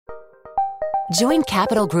Join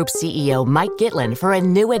Capital Group CEO Mike Gitlin for a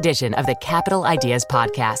new edition of the Capital Ideas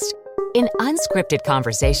Podcast. In unscripted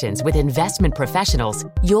conversations with investment professionals,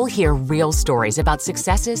 you'll hear real stories about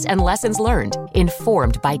successes and lessons learned,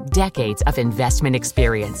 informed by decades of investment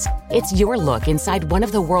experience. It's your look inside one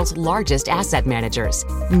of the world's largest asset managers.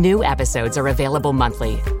 New episodes are available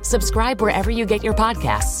monthly. Subscribe wherever you get your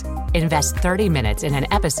podcasts. Invest 30 minutes in an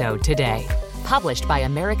episode today. Published by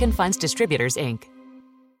American Funds Distributors, Inc.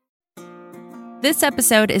 This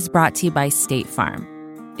episode is brought to you by State Farm.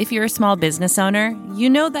 If you're a small business owner, you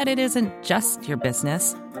know that it isn't just your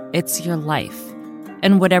business, it's your life.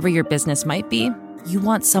 And whatever your business might be, you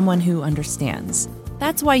want someone who understands.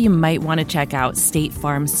 That's why you might want to check out State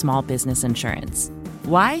Farm Small Business Insurance.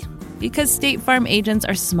 Why? Because State Farm agents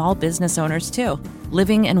are small business owners too,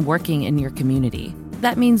 living and working in your community.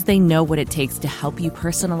 That means they know what it takes to help you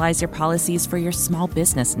personalize your policies for your small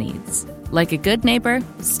business needs. Like a good neighbor,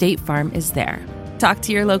 State Farm is there. Talk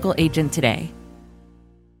to your local agent today.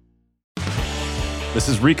 This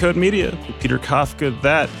is Recode Media with Peter Kafka.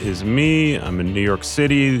 That is me. I'm in New York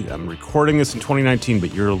City. I'm recording this in 2019,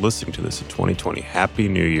 but you're listening to this in 2020. Happy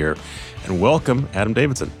New Year. And welcome, Adam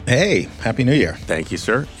Davidson. Hey, Happy New Year. Thank you,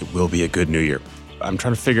 sir. It will be a good New Year. I'm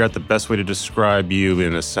trying to figure out the best way to describe you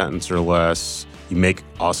in a sentence or less. You make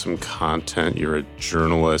awesome content. You're a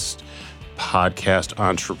journalist, podcast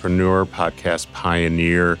entrepreneur, podcast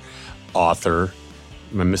pioneer, author.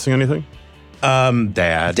 Am I missing anything?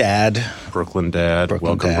 Dad. Brooklyn Dad.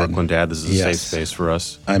 Welcome, Brooklyn Dad. This is a safe space for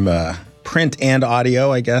us. I'm print and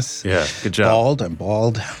audio, I guess. Yeah, good job. I'm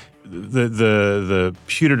bald. The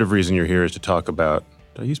putative reason you're here is to talk about,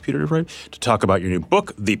 did I use putative right? To talk about your new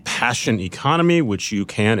book, The Passion Economy, which you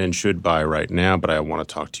can and should buy right now. But I want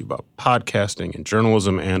to talk to you about podcasting and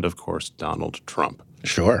journalism and, of course, Donald Trump.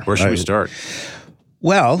 Sure. Where should we start?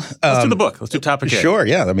 Well, let's do the book. Let's do topic A. Sure,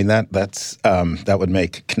 yeah. I mean, that would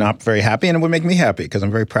make Knopf very happy, and it would make me happy because I'm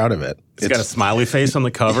very proud of it. It's got a smiley face on the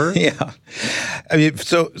cover. Yeah. I mean,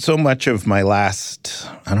 so much of my last,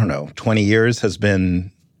 20 years has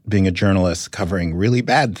been being a journalist covering really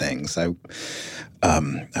bad things. I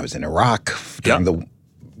was in Iraq during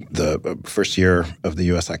the first year of the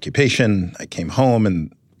U.S. occupation. I came home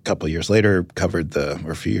and a few years later, covered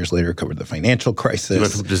the financial crisis. You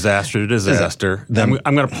went from disaster to disaster. I'm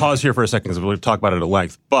going to pause here for a second because we'll talk about it at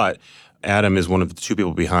length. But Adam is one of the two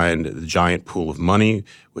people behind The Giant Pool of Money,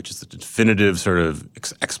 which is the definitive sort of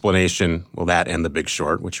explanation, well, that and The Big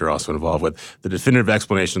Short, which you're also involved with, the definitive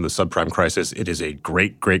explanation of the subprime crisis. It is a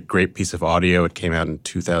great, great, great piece of audio. It came out in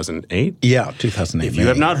 2008. Yeah, 2008. If you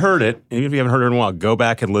have not heard it, even if you haven't heard it in a while, go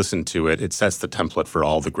back and listen to it. It sets the template for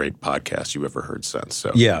all the great podcasts you've ever heard since.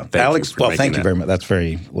 So, yeah, Alex, thank you very much. That's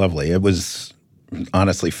very lovely. It was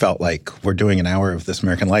honestly felt like we're doing an hour of This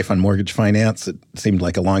American Life on mortgage finance. It seemed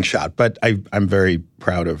like a long shot, but I'm very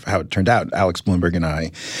proud of how it turned out. Alex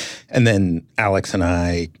Bloomberg and then Alex and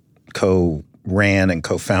I co-ran and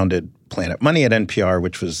co-founded Planet Money at NPR,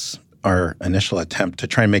 which was our initial attempt to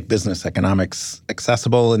try and make business economics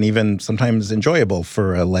accessible and even sometimes enjoyable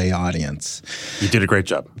for a lay audience. You did a great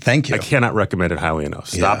job. Thank you. I cannot recommend it highly enough.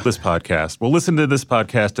 Stop this podcast. Well, listen to this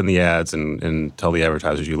podcast and the ads and tell the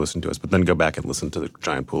advertisers you listen to us, but then go back and listen to The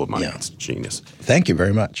Giant Pool of Money. Yeah. It's genius. Thank you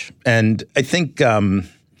very much. And I think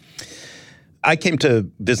I came to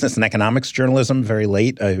business and economics journalism very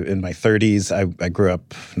late. In my 30s, I grew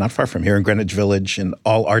up not far from here in Greenwich Village in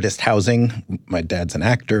all artist housing. My dad's an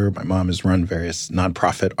actor. My mom has run various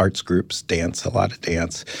nonprofit arts groups, a lot of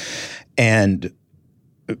dance. And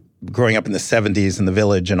growing up in the 70s in the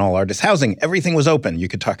village in all artist housing, everything was open. You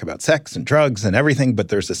could talk about sex and drugs and everything, but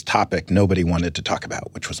there's this topic nobody wanted to talk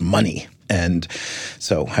about, which was money. And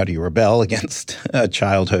so how do you rebel against a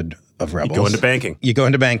childhood of rebels? You go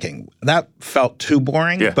into banking. That felt too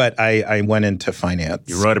boring, but I went into finance.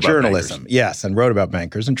 You wrote about journalism. Bankers. Yes, and wrote about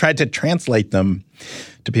bankers and tried to translate them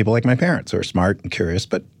to people like my parents who are smart and curious,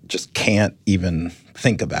 but just can't even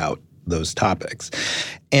think about those topics.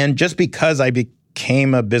 And just because I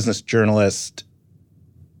became a business journalist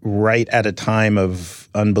right at a time of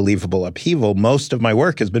unbelievable upheaval, most of my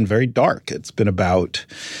work has been very dark. It's been about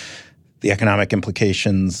the economic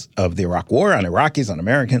implications of the Iraq War on Iraqis, on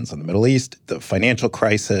Americans, on the Middle East, the financial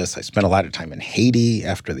crisis. I spent a lot of time in Haiti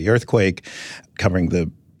after the earthquake, covering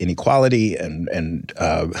the inequality and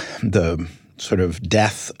the sort of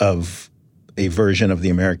death of a version of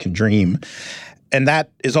the American dream. And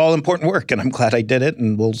that is all important work, and I'm glad I did it,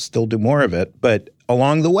 and we'll still do more of it. But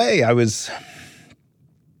along the way, I was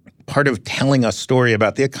part of telling a story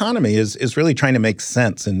about the economy is really trying to make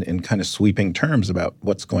sense in kind of sweeping terms about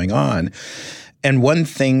what's going on. And one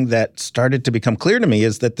thing that started to become clear to me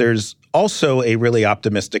is that there's also a really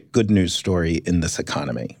optimistic good news story in this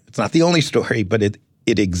economy. It's not the only story, but it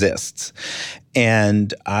exists.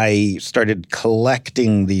 And I started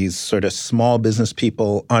collecting these sort of small business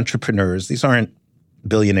people, entrepreneurs. These aren't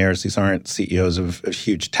billionaires. These aren't CEOs of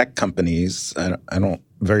huge tech companies.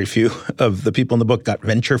 Very few of the people in the book got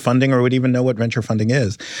venture funding or would even know what venture funding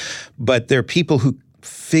is. But they're people who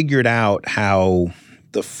figured out how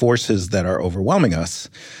the forces that are overwhelming us,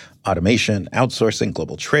 automation, outsourcing,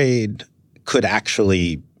 global trade, could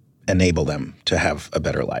actually enable them to have a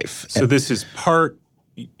better life. So this is part,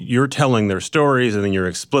 you're telling their stories and then you're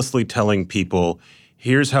explicitly telling people,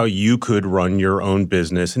 here's how you could run your own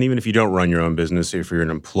business. And even if you don't run your own business, if you're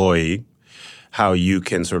an employee, how you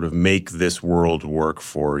can sort of make this world work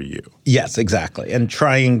for you. Yes, exactly. And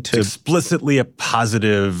trying to... It's explicitly a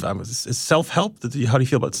positive... is self-help? How do you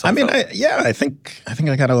feel about self-help? I think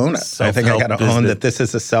I got to own it. I think I got to own that this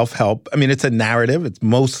is a self-help. I mean, it's a narrative. It's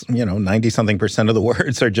 90-something% of the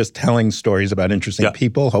words are just telling stories about interesting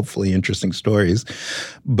people, hopefully interesting stories,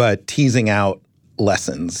 but teasing out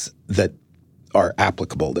lessons that are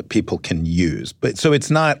applicable that people can use. But so it's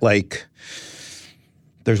not like...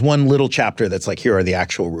 There's one little chapter that's like, here are the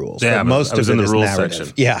actual rules. Yeah, most of it is narrative.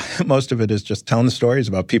 Section. Yeah, most of it is just telling the stories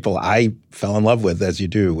about people I fell in love with, as you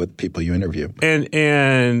do with people you interview.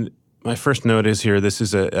 And my first note is here, this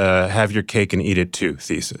is a have your cake and eat it too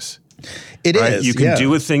thesis. It is. You can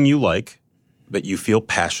do a thing you like, that you feel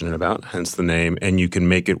passionate about, hence the name, and you can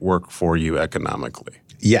make it work for you economically.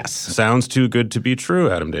 Yes. Sounds too good to be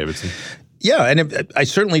true, Adam Davidson. Yeah, and I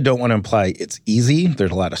certainly don't want to imply it's easy. There's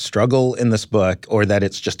a lot of struggle in this book, or that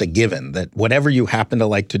it's just a given, that whatever you happen to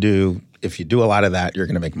like to do, if you do a lot of that, you're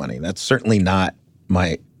going to make money. That's certainly not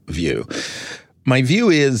my view. My view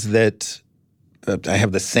is that I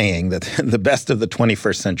have the saying that the best of the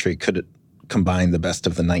 21st century could combine the best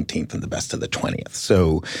of the 19th and the best of the 20th.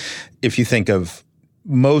 So if you think of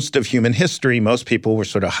most of human history, most people were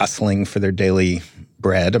sort of hustling for their daily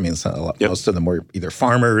bread. I mean, most of them were either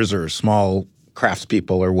farmers or small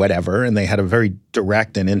craftspeople or whatever, and they had a very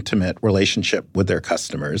direct and intimate relationship with their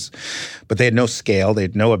customers. But they had no scale. They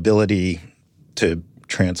had no ability to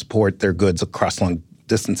transport their goods across long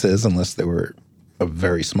distances unless they were a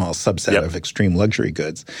very small subset of extreme luxury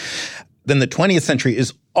goods. Then the 20th century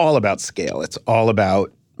is all about scale. It's all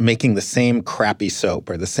about making the same crappy soap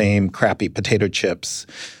or the same crappy potato chips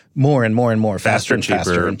more and more and more, faster and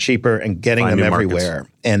faster and cheaper, and getting them everywhere.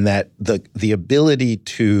 Markets. And that the ability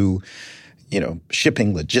to,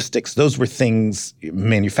 shipping, logistics, those were things,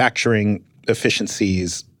 manufacturing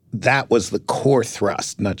efficiencies, that was the core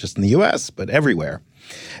thrust, not just in the U.S., but everywhere,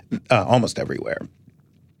 almost everywhere.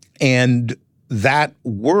 And that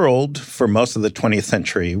world, for most of the 20th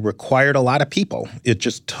century, required a lot of people. It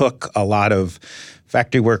just took a lot of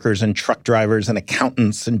factory workers and truck drivers and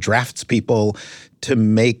accountants and draftspeople to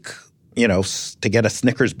make, to get a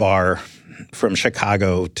Snickers bar from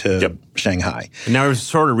Chicago to Shanghai. And now we're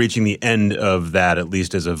sort of reaching the end of that, at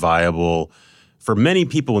least as a viable, for many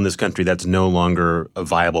people in this country, that's no longer a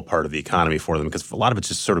viable part of the economy for them, because a lot of it's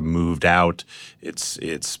just sort of moved out. It's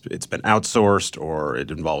been outsourced, or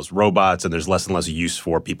it involves robots, and there's less and less use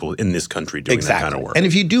for people in this country doing that kind of work. And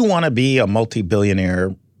if you do want to be a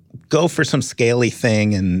multi-billionaire, go for some scaly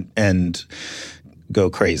thing and go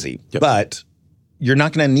crazy. But you're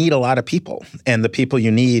not going to need a lot of people. And the people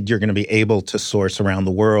you need, you're going to be able to source around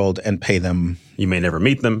the world and pay them. You may never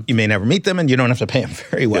meet them. You may never meet them, and you don't have to pay them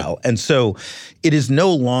very well. And so it is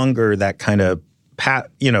no longer that kind of,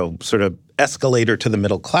 sort of escalator to the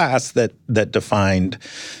middle class that defined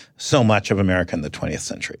so much of America in the 20th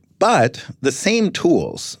century. But the same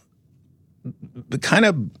tools, the kind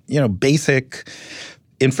of, basic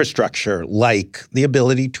infrastructure, like the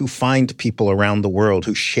ability to find people around the world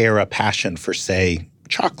who share a passion for, say,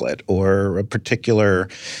 chocolate or a particular,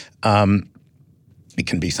 it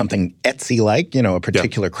can be something Etsy-like, a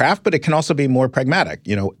particular craft, but it can also be more pragmatic,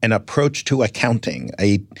 an approach to accounting,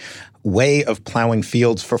 a way of plowing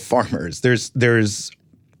fields for farmers. There's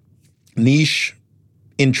niche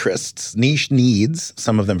interests, niche needs,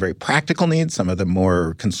 some of them very practical needs, some of them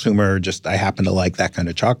more consumer, just I happen to like that kind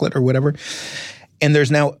of chocolate or whatever. And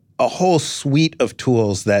there's now a whole suite of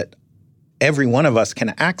tools that every one of us can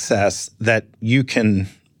access, that you can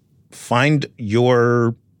find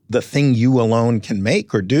the thing you alone can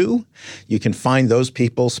make or do. You can find those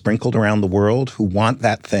people sprinkled around the world who want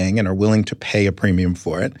that thing and are willing to pay a premium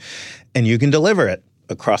for it. And you can deliver it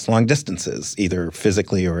across long distances, either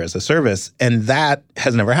physically or as a service. And that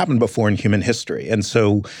has never happened before in human history. And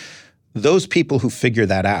so those people who figure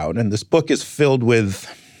that out, and this book is filled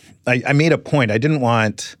with, I made a point. I didn't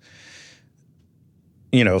want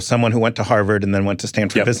someone who went to Harvard and then went to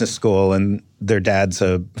Stanford Business School and their dad's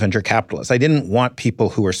a venture capitalist. I didn't want people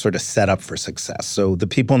who were sort of set up for success. So the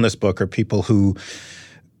people in this book are people who,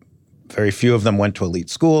 very few of them went to elite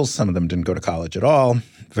schools. Some of them didn't go to college at all.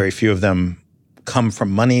 Very few of them come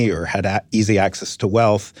from money or had easy access to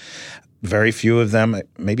wealth. Very few of them,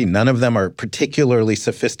 maybe none of them, are particularly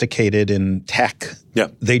sophisticated in tech. Yeah.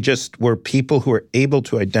 They just were people who were able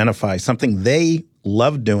to identify something they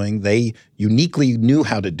loved doing, they uniquely knew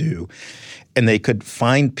how to do, and they could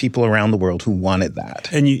find people around the world who wanted that.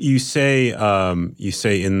 And you say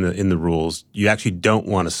in the rules, you actually don't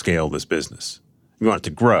want to scale this business. You want it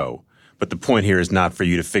to grow. But the point here is not for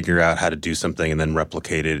you to figure out how to do something and then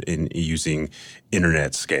replicate it in using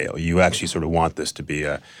internet scale. You actually sort of want this to be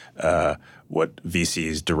what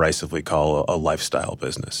VCs derisively call a lifestyle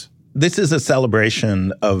business. This is a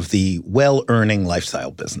celebration of the well-earning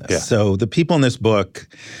lifestyle business. Yeah. So the people in this book,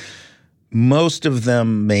 most of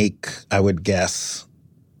them make, I would guess,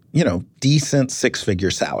 decent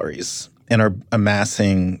six-figure salaries and are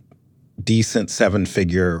amassing decent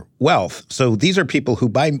seven-figure wealth. So these are people who,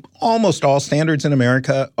 by almost all standards in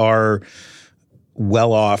America, are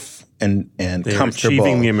well off and They're comfortable.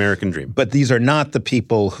 Achieving the American dream. But these are not the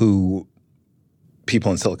people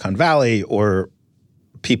in Silicon Valley or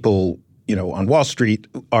people, on Wall Street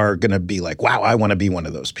are going to be like, wow, I want to be one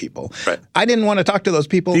of those people. Right. I didn't want to talk to those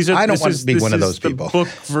people. I don't want to be one of those people. This is the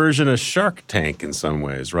book version of Shark Tank in some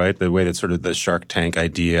ways, right? The way that sort of the Shark Tank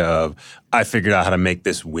idea of, I figured out how to make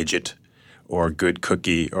this widget or good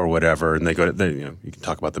cookie or whatever, and they go to, you can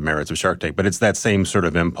talk about the merits of Shark Tank, but it's that same sort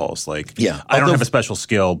of impulse. Like, I don't have a special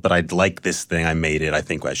skill, but I like this thing. I made it. I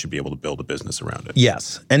think I should be able to build a business around it.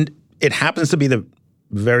 Yes. And it happens to be the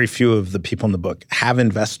very few of the people in the book have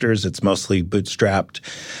investors. It's mostly bootstrapped.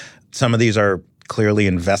 Some of these are clearly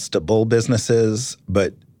investable businesses,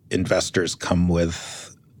 but investors come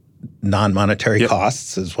with non-monetary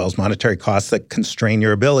costs as well as monetary costs that constrain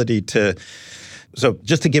your ability to. So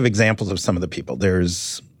just to give examples of some of the people,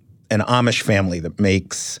 there's an Amish family that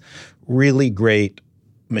makes really great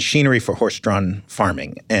machinery for horse-drawn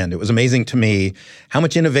farming. And it was amazing to me how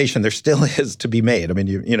much innovation there still is to be made. I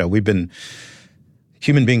mean,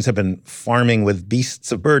 human beings have been farming with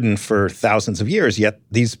beasts of burden for thousands of years, yet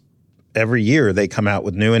every year they come out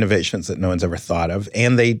with new innovations that no one's ever thought of,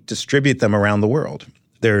 and they distribute them around the world.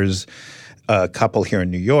 There's a couple here in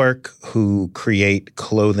New York who create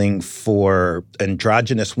clothing for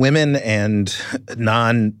androgynous women and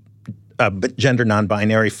gender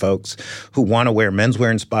non-binary folks who want to wear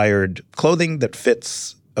menswear-inspired clothing that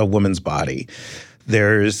fits a woman's body.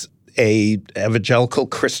 There's a evangelical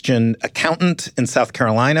Christian accountant in South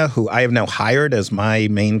Carolina who I have now hired as my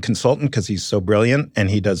main consultant because he's so brilliant and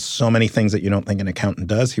he does so many things that you don't think an accountant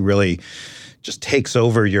does. He really just takes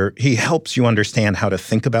over he helps you understand how to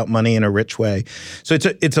think about money in a rich way. So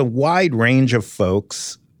it's a wide range of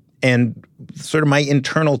folks. And sort of my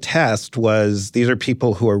internal test was these are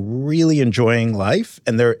people who are really enjoying life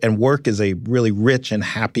and work is a really rich and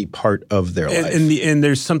happy part of their life. And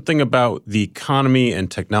there's something about the economy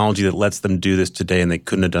and technology that lets them do this today and they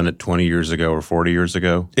couldn't have done it 20 years ago or 40 years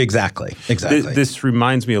ago. Exactly. This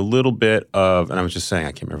reminds me a little bit of, and I was just saying,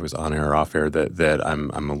 I can't remember if it was on air or off air, that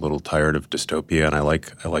I'm a little tired of dystopia and I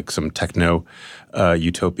like some techno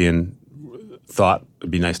utopian thought.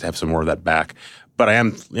 It'd be nice to have some more of that back. But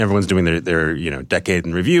everyone's doing their decade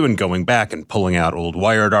in review and going back and pulling out old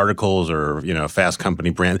Wired articles or, Fast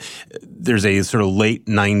Company brand. There's a sort of late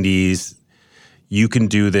 90s, you can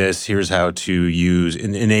do this, here's how to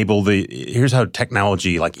here's how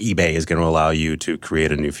technology like eBay is going to allow you to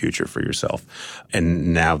create a new future for yourself.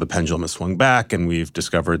 And now the pendulum has swung back and we've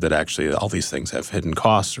discovered that actually all these things have hidden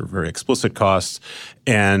costs or very explicit costs.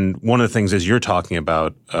 And one of the things is you're talking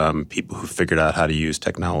about people who figured out how to use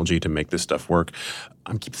technology to make this stuff work.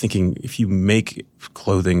 I keep thinking if you make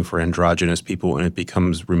clothing for androgynous people and it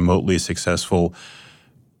becomes remotely successful,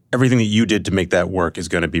 everything that you did to make that work is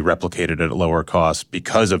going to be replicated at a lower cost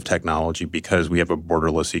because of technology, because we have a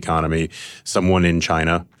borderless economy. Someone in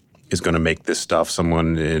China is going to make this stuff.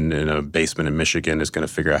 Someone in a basement in Michigan is going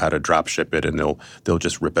to figure out how to drop ship it, and they'll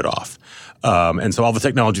just rip it off. And so all the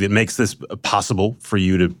technology that makes this possible for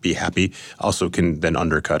you to be happy also can then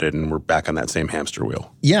undercut it, and we're back on that same hamster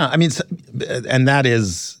wheel. Yeah, I mean, and that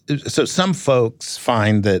is – so some folks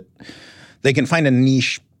find that they can find a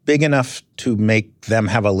niche big enough to make them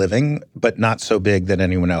have a living, but not so big that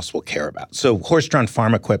anyone else will care about. So horse-drawn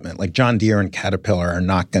farm equipment, like John Deere and Caterpillar, are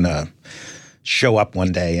not going to show up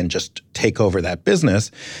one day and just take over that business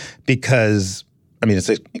because, I mean, it's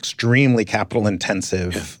extremely capital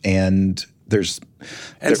intensive and there's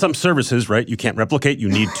And some services, right, you can't replicate. You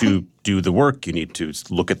need to do the work. You need to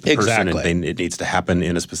look at the person, and it needs to happen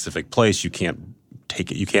in a specific place. You can't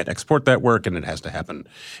take it. You can't export that work, and it has to happen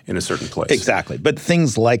in a certain place. Exactly. But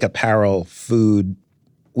things like apparel, food,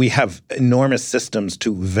 we have enormous systems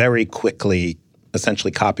to very quickly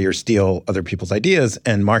essentially copy or steal other people's ideas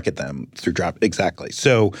and market them through drop. Exactly.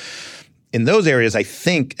 So in those areas, I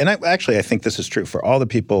think, and I think this is true for all the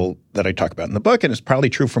people that I talk about in the book, and it's probably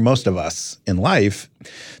true for most of us in life.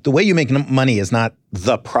 The way you make money is not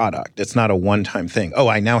the product. It's not a one-time thing. Oh,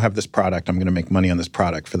 I now have this product. I'm going to make money on this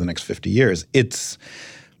product for the next 50 years. It's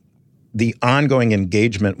the ongoing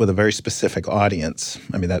engagement with a very specific audience.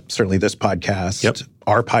 I mean, that certainly this podcast,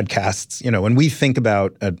 our podcasts, when we think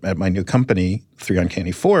about at my new company, 3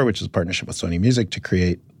 Uncanny 4, which is a partnership with Sony Music to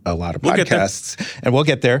create a lot of podcasts, and we'll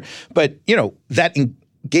get there. But, that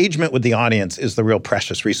engagement with the audience is the real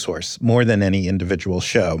precious resource, more than any individual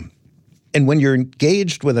show. And when you're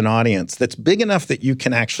engaged with an audience that's big enough that you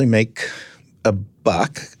can actually make a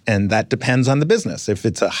buck, and that depends on the business. If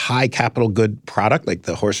it's a high capital good product like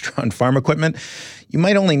the horse-drawn farm equipment, you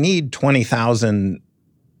might only need 20,000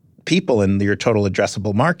 people in your total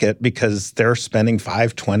addressable market because they're spending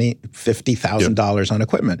 $5,000, $20,000, $50,000 on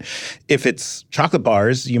equipment. If it's chocolate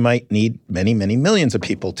bars, you might need many, many millions of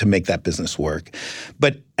people to make that business work.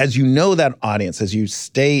 But as you know that audience, as you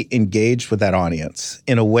stay engaged with that audience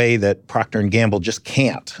in a way that Procter & Gamble just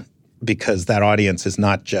can't, because that audience is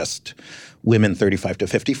not just women 35 to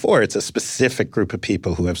 54, it's a specific group of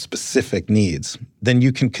people who have specific needs, then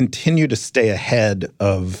you can continue to stay ahead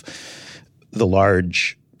of the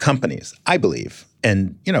large companies, I believe.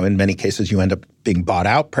 And, in many cases, you end up being bought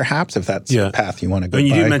out, perhaps, if that's the path you want to go.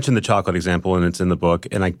 You do mention the chocolate example, and it's in the book.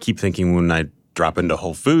 And I keep thinking when I drop into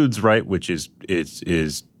Whole Foods, right, which is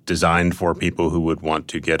designed for people who would want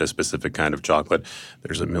to get a specific kind of chocolate.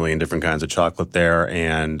 There's a million different kinds of chocolate there,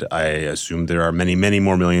 and I assume there are many, many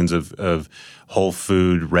more millions of whole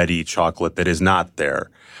food ready chocolate that is not there.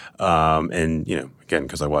 And, again,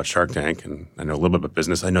 because I watch Shark Tank and I know a little bit about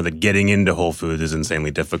business, I know that getting into Whole Foods is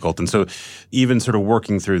insanely difficult. And so even sort of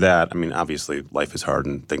working through that, I mean, obviously life is hard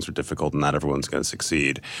and things are difficult and not everyone's going to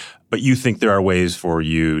succeed. But you think there are ways for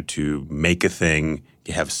you to make a thing,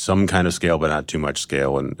 you have some kind of scale but not too much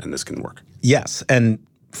scale, and this can work. Yes. And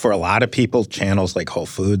for a lot of people, channels like Whole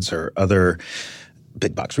Foods or other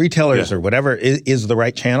big box retailers or whatever is the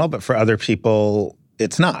right channel. But for other people,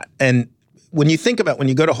 it's not. And when you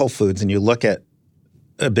go to Whole Foods and you look at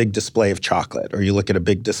a big display of chocolate or you look at a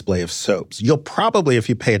big display of soaps, you'll probably, if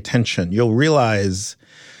you pay attention, you'll realize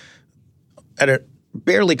at a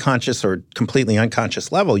barely conscious or completely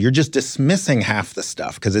unconscious level, you're just dismissing half the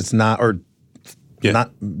stuff because it's not, or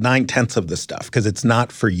not 9/10 of the stuff because it's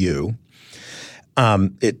not for you.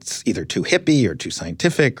 It's either too hippie or too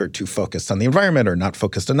scientific or too focused on the environment or not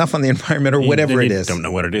focused enough on the environment or whatever it is. You don't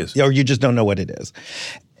know what it is. Or you just don't know what it is.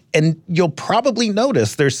 And you'll probably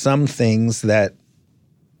notice there's some things that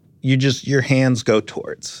your hands go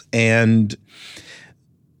towards. And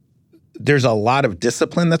there's a lot of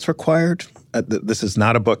discipline that's required. This is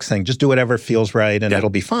not a book saying just do whatever feels right and it'll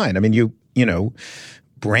be fine. I mean,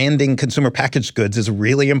 branding consumer packaged goods is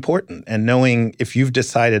really important. And knowing if you've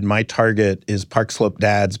decided my target is Park Slope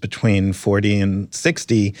dads between 40 and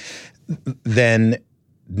 60, then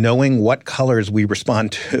knowing what colors we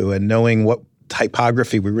respond to and knowing what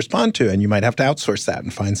typography we respond to, and you might have to outsource that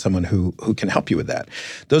and find someone who can help you with that.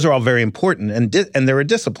 Those are all very important, and they're a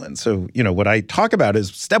discipline. So, what I talk about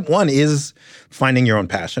is step one is finding your own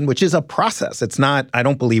passion, which is a process. It's not, I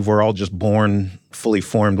don't believe we're all just born fully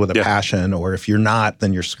formed with a passion, or if you're not,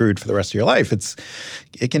 then you're screwed for the rest of your life.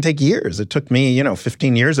 It can take years. It took me,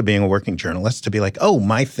 15 years of being a working journalist to be like, oh,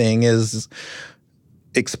 my thing is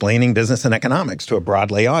explaining business and economics to a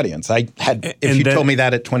broad lay audience. If you told me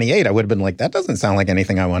that at 28, I would have been like, that doesn't sound like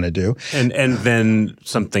anything I want to do. And then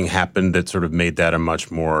something happened that sort of made that a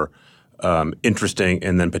much more interesting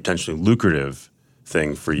and then potentially lucrative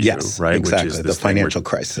thing for you, right? Exactly. Which is the financial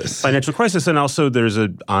crisis. Financial crisis, and also there's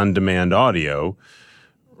an on-demand audio,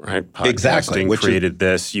 right? Podcasting created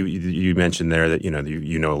this. You mentioned there that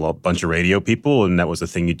you know a bunch of radio people, and that was the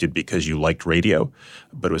thing you did because you liked radio,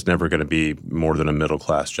 but it was never going to be more than a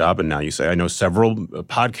middle-class job. And now you say, I know several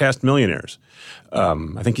podcast millionaires.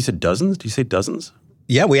 I think you said dozens. Do you say dozens?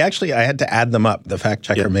 Yeah, I had to add them up. The fact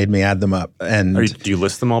checker made me add them up. And do you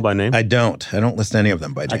list them all by name? I don't list any of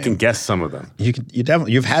them by name. I can guess some of them.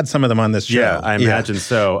 You've had some of them on this show. Yeah, I imagine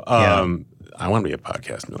so. I want to be a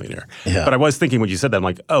podcast millionaire. Yeah. But I was thinking when you said that, I'm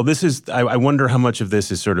like, oh, this is, I wonder how much of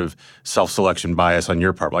this is sort of self-selection bias on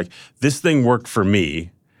your part. Like, this thing worked for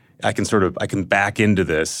me. I can back into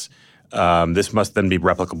this. this must then be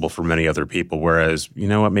replicable for many other people. Whereas, you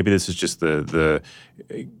know what, maybe this is just the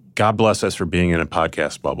God bless us for being in a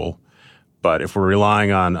podcast bubble. But if we're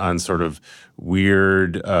relying on sort of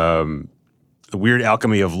weird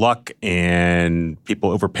alchemy of luck and people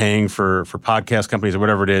overpaying for podcast companies or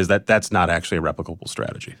whatever it is, that's not actually a replicable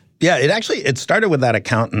strategy. Yeah, it started with that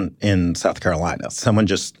accountant in South Carolina. I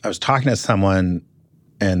was talking to someone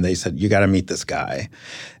and they said, you got to meet this guy.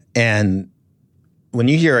 And when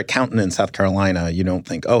you hear accountant in South Carolina, you don't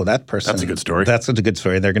think, oh, that person. That's a good story. That's a good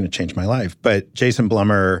story. They're going to change my life. But Jason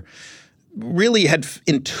Blummer really had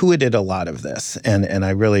intuited a lot of this, and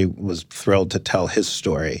I really was thrilled to tell his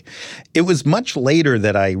story. It was much later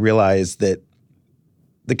that I realized that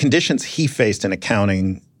the conditions he faced in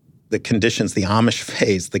accounting, the conditions the Amish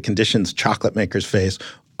face, the conditions chocolate makers face,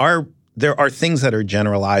 there are things that are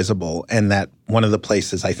generalizable, and that one of the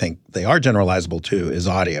places I think they are generalizable to is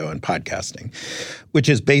audio and podcasting, which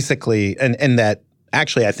is basically, and that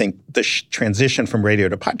actually, I think the transition from radio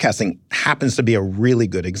to podcasting happens to be a really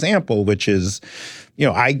good example, which is,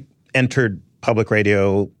 I entered public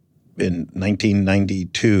radio in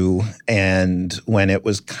 1992, and when it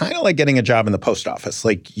was kind of like getting a job in the post office.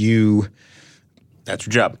 That's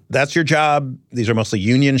your job. That's your job. These are mostly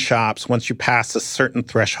union shops. Once you pass a certain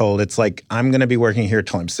threshold, it's like, I'm going to be working here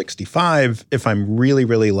till I'm 65. If I'm really,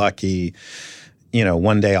 really lucky,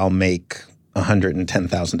 one day I'll make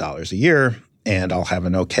 $110,000 a year. And I'll have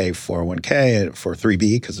an okay 401k for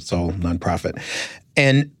 3B because it's all nonprofit.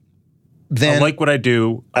 And then— I like what I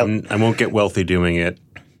do. I won't get wealthy doing it.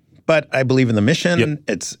 But I believe in the mission.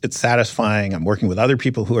 Yep. It's satisfying. I'm working with other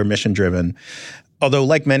people who are mission-driven. Although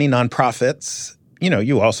like many nonprofits,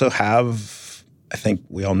 you also have, I think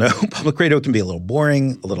we all know, public radio can be a little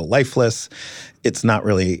boring, a little lifeless. It's not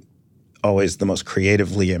really always the most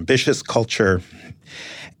creatively ambitious culture.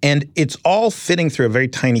 And it's all fitting through a very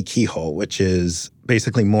tiny keyhole, which is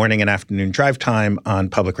basically morning and afternoon drive time on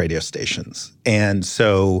public radio stations. And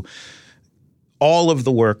so all of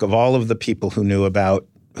the work of all of the people who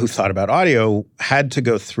thought about audio had to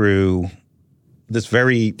go through this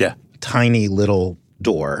very tiny little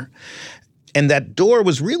door. And that door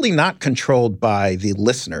was really not controlled by the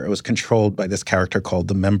listener. It was controlled by this character called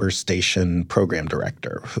the member station program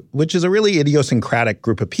director, which is a really idiosyncratic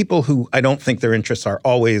group of people who I don't think their interests are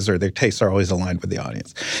always, or their tastes are always aligned with the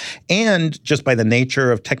audience. And just by the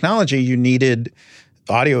nature of technology, you needed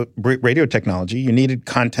radio technology. You needed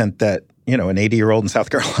content that, an 80-year-old in South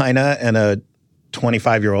Carolina and a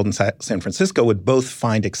 25-year-old in San Francisco would both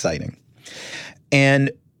find exciting.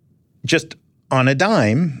 And just on a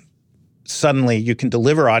dime, suddenly you can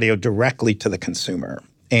deliver audio directly to the consumer.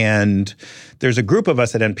 And there's a group of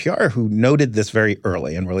us at NPR who noted this very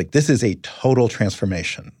early, and we're like, this is a total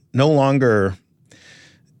transformation. No longer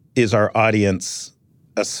is our audience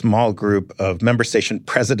a small group of member station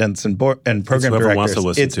presidents and program directors. Wants to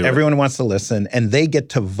listen to everyone wants to listen, and they get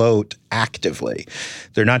to vote actively.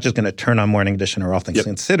 They're not just going to turn on Morning Edition or All Things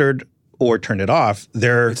Considered or turn it off.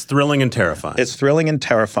 It's thrilling and terrifying. It's thrilling and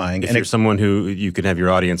terrifying. If you're someone who you can have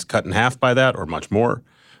your audience cut in half by that or much more,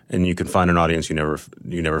 and you can find an audience you never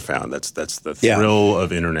found. That's the thrill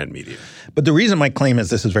of internet media. But the reason my claim is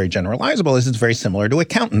this is very generalizable is it's very similar to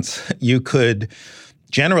accountants.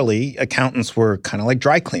 Generally, accountants were kind of like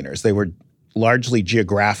dry cleaners. They were largely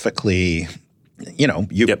geographically,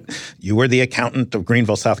 you were the accountant of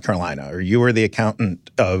Greenville, South Carolina, or you were the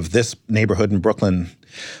accountant of this neighborhood in Brooklyn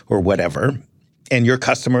or whatever. And your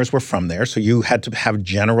customers were from there. So you had to have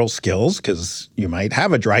general skills because you might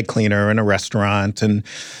have a dry cleaner in a restaurant. And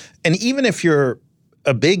even if you're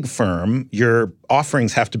a big firm, your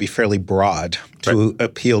offerings have to be fairly broad to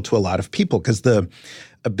appeal to a lot of people because the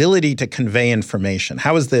ability to convey information.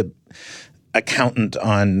 How is the accountant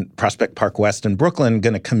on Prospect Park West in Brooklyn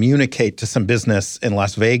going to communicate to some business in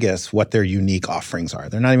Las Vegas what their unique offerings are?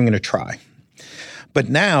 They're not even going to try. But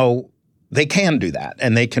now they can do that,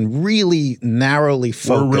 and they can really narrowly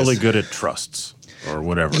focus. We're really good at trusts or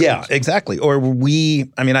whatever. Yeah, exactly. Or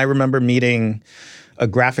I remember meeting a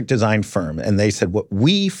graphic design firm, and they said, what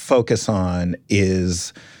we focus on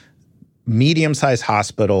is medium-sized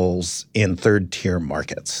hospitals in third-tier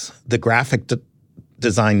markets, the graphic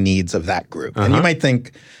design needs of that group. And you might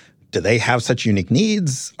think, do they have such unique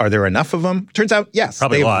needs? Are there enough of them? Turns out, yes.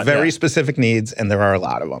 Probably they have very specific needs, and there are a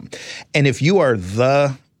lot of them. And if you are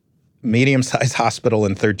the medium-sized hospital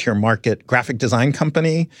in third-tier market graphic design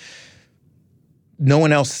company, no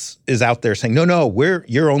one else is out there saying, no,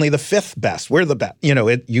 you're only the fifth best. We're the best.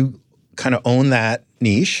 You kind of own that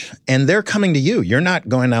niche, and they're coming to you. You're not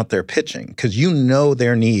going out there pitching because you know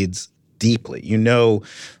their needs deeply. You know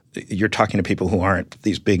you're talking to people who aren't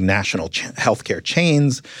these big national healthcare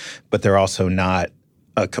chains, but they're also not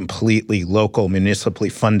a completely local, municipally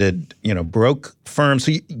funded, broke firm.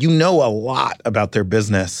 So you know a lot about their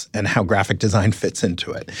business and how graphic design fits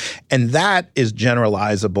into it. And that is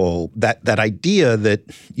generalizable, that idea that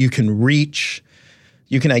you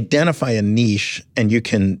can identify a niche and you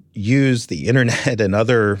can use the internet and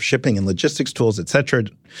other shipping and logistics tools, et cetera,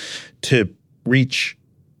 to reach.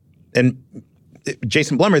 And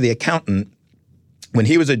Jason Blummer, the accountant, when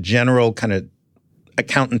he was a general kind of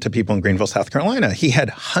accountant to people in Greenville, South Carolina, he had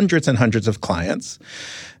hundreds and hundreds of clients.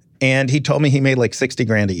 And he told me he made like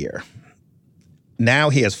 $60,000 a year. Now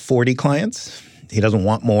he has 40 clients. He doesn't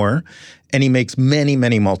want more. And he makes many,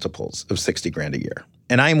 many multiples of $60,000 a year.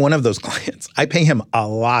 And I'm one of those clients. I pay him a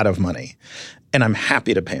lot of money. And I'm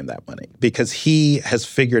happy to pay him that money because he has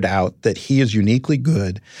figured out that he is uniquely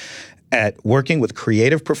good at working with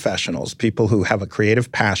creative professionals, people who have a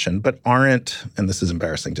creative passion but aren't, and this is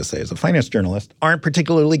embarrassing to say as a finance journalist, aren't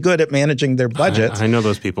particularly good at managing their budgets. I know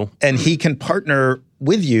those people. And he can partner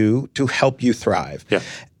with you to help you thrive. Yeah.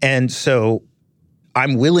 And so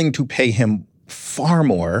I'm willing to pay him far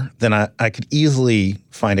more than I could easily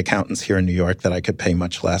find accountants here in New York that I could pay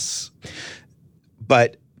much less.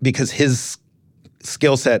 But because his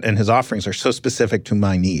skill set and his offerings are so specific to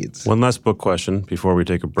my needs. One last book question before we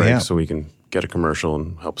take a break so we can get a commercial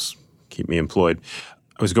and helps keep me employed.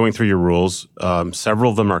 I was going through your rules.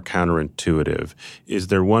 Several of them are counterintuitive. Is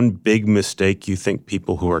there one big mistake you think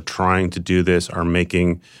people who are trying to do this are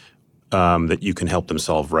making that you can help them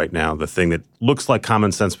solve right now? The thing that looks like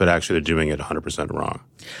common sense, but actually they're doing it 100% wrong.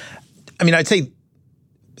 I mean, I'd say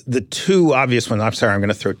the two obvious ones, I'm sorry, I'm going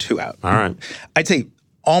to throw two out. All right. I'd say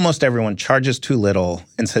almost everyone charges too little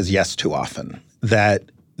and says yes too often. Those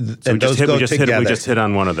go together. We just hit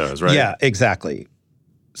on one of those, right? Yeah, exactly.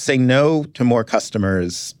 Say no to more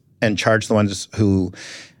customers and charge the ones who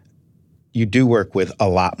you do work with a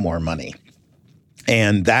lot more money.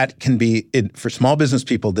 And that can be, for small business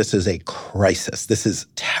people, this is a crisis. This is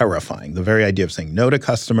terrifying. The very idea of saying no to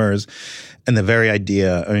customers and the very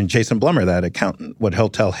idea, Jason Blummer, that accountant, what he'll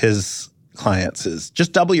tell his clients is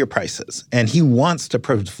just double your prices. And he wants to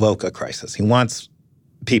provoke a crisis. He wants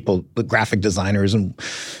people, the graphic designers and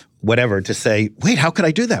whatever, to say, wait, how could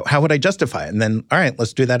I do that? How would I justify it? And then, all right,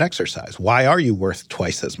 let's do that exercise. Why are you worth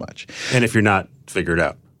twice as much? And if you're not, figure it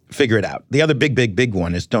out. Figure it out. The other big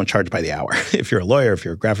one is don't charge by the hour. If you're a lawyer, if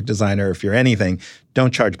you're a graphic designer, if you're anything,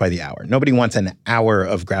 don't charge by the hour. Nobody wants an hour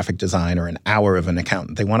of graphic design or an hour of an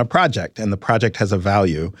accountant. They want a project, and the project has a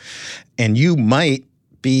value. And you might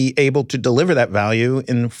be able to deliver that value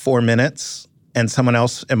in 4 minutes, and someone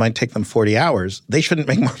else, it might take them 40 hours. They shouldn't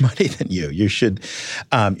make more money than you. You should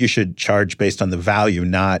charge based on the value,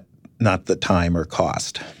 not the time or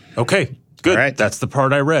cost. Okay. Good. All right. That's the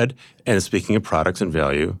part I read. And speaking of products and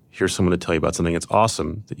value, here's someone to tell you about something that's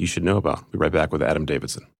awesome that you should know about. We'll be right back with Adam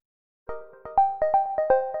Davidson.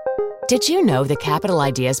 Did you know the Capital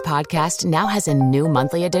Ideas podcast now has a new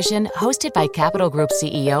monthly edition hosted by Capital Group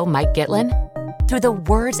CEO Mike Gitlin? Through the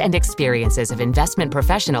words and experiences of investment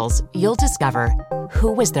professionals, you'll discover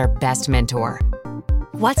who was their best mentor,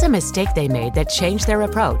 what's a mistake they made that changed their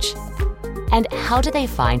approach, and how do they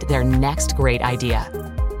find their next great idea.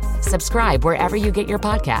 Subscribe wherever you get your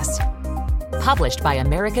podcasts. Published by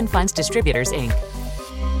American Funds Distributors, Inc.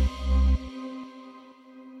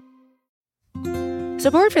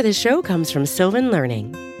 Support for this show comes from Sylvan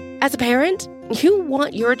Learning. As a parent, you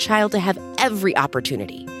want your child to have every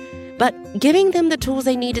opportunity. But giving them the tools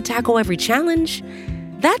they need to tackle every challenge,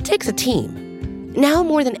 that takes a team. Now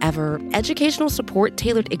more than ever, educational support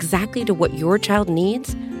tailored exactly to what your child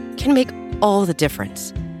needs can make all the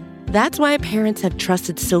difference. That's why parents have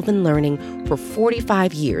trusted Sylvan Learning for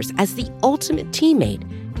 45 years as the ultimate teammate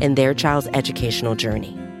in their child's educational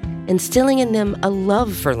journey, instilling in them a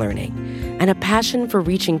love for learning and a passion for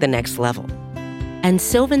reaching the next level. And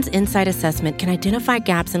Sylvan's Insight Assessment can identify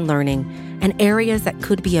gaps in learning and areas that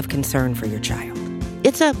could be of concern for your child.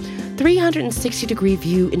 It's a 360-degree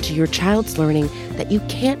view into your child's learning that you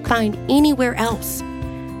can't find anywhere else,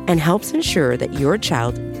 and helps ensure that your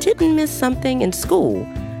child didn't miss something in school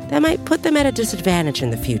that might put them at a disadvantage in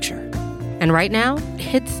the future. And right now,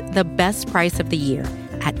 it's the best price of the year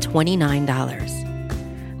at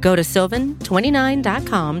 $29. Go to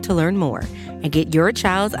sylvan29.com to learn more and get your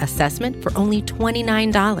child's assessment for only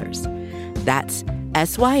 $29. That's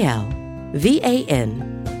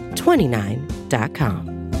SYLVAN29.com.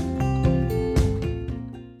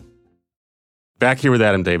 Back here with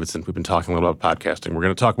Adam Davidson. We've been talking a little about podcasting. We're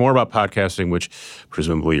going to talk more about podcasting, which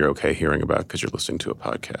presumably you're okay hearing about because you're listening to a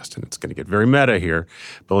podcast. And it's going to get very meta here.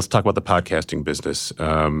 But let's talk about the podcasting business,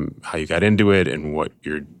 how you got into it and what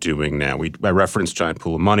you're doing now. I referenced Giant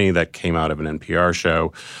Pool of Money that came out of an NPR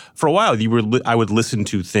show. For a while, I would listen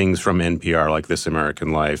to things from NPR like This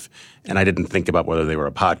American Life, and I didn't think about whether they were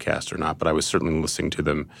a podcast or not, but I was certainly listening to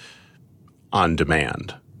them on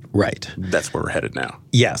demand. Right. That's where we're headed now.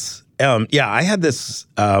 Yes. I had this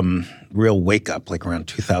real wake-up like around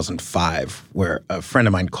 2005 where a friend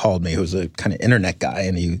of mine called me who was a kind of internet guy,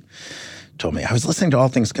 and he told me, I was listening to All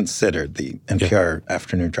Things Considered, the NPR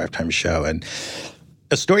afternoon drive time show, and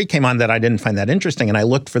a story came on that I didn't find that interesting, and I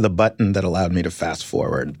looked for the button that allowed me to fast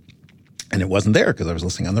forward, and it wasn't there because I was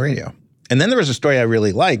listening on the radio. And then there was a story I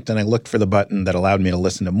really liked, and I looked for the button that allowed me to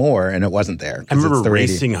listen to more, and it wasn't there. I remember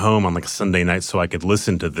racing home on like a Sunday night so I could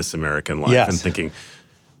listen to This American Life and thinking,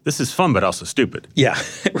 this is fun but also stupid. Yeah,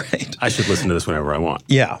 right. I should listen to this whenever I want.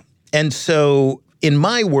 Yeah. And so in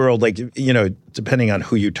my world, like, depending on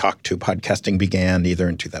who you talk to, podcasting began either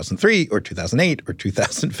in 2003 or 2008 or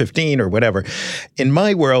 2015 or whatever. In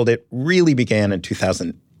my world, it really began in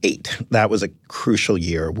 2008. That was a crucial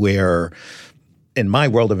year where in my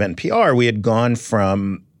world of NPR, we had gone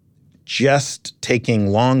from just taking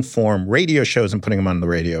long-form radio shows and putting them on the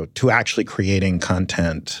radio to actually creating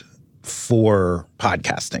content for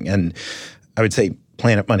podcasting. And I would say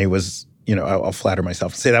Planet Money was, I'll flatter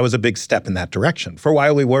myself and say that was a big step in that direction. For a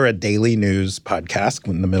while, we were a daily news podcast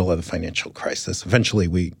in the middle of the financial crisis. Eventually,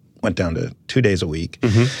 we went down to 2 days a week.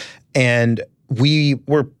 Mm-hmm. And we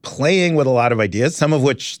were playing with a lot of ideas, some of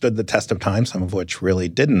which stood the test of time, some of which really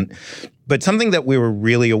didn't. But something that we were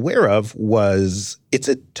really aware of was it's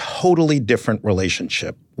a totally different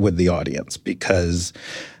relationship with the audience because,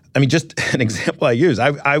 just an example I use,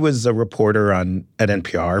 I was a reporter at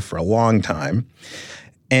NPR for a long time.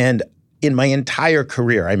 And in my entire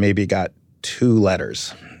career, I maybe got 2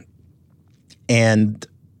 letters. And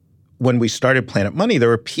when we started Planet Money, there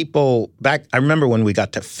were people back, I remember when we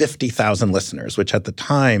got to 50,000 listeners, which at the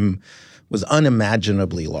time was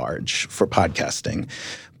unimaginably large for podcasting.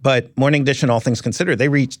 But Morning Edition, All Things Considered, they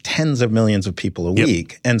reached tens of millions of people a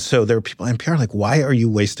week. And so there were people at NPR like, why are you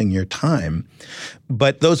wasting your time?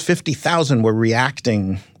 But those 50,000 were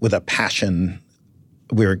reacting with a passion.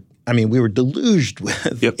 We were deluged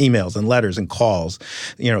with emails and letters and calls.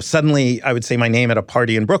 Suddenly I would say my name at a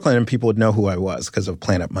party in Brooklyn and people would know who I was because of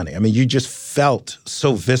Planet Money. You just felt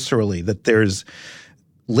so viscerally that there's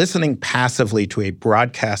listening passively to a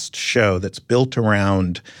broadcast show that's built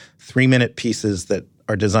around 3-minute pieces that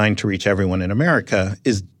are designed to reach everyone in America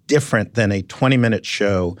is different than a 20-minute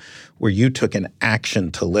show where you took an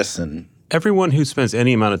action to listen. Everyone who spends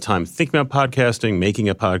any amount of time thinking about podcasting, making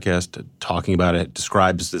a podcast, talking about it,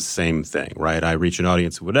 describes the same thing, right? I reach an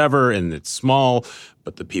audience of whatever, and it's small,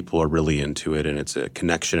 but the people are really into it, and it's a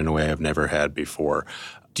connection in a way I've never had before.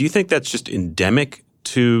 Do you think that's just endemic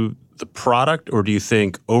to the product, or do you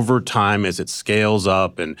think over time as it scales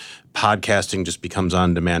up and podcasting just becomes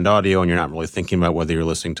on-demand audio and you're not really thinking about whether you're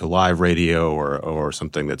listening to live radio or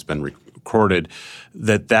something that's been recorded,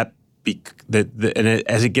 as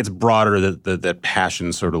it gets broader, that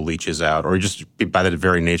passion sort of leaches out, or just by the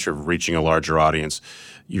very nature of reaching a larger audience,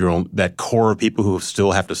 that core of people who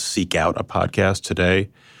still have to seek out a podcast today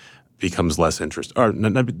becomes less interested. Or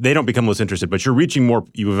they don't become less interested, but you're reaching more.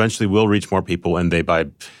 You eventually will reach more people, and they, by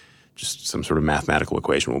just some sort of mathematical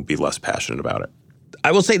equation, will be less passionate about it.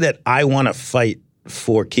 I will say that I want to fight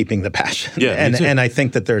for keeping the passion. Yeah, and I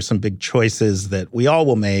think that there are some big choices that we all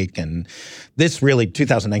will make. And this really,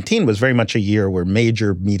 2019 was very much a year where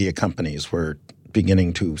major media companies were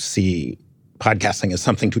beginning to see podcasting as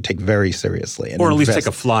something to take very seriously. Or at least take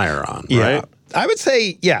a flyer on, right? I would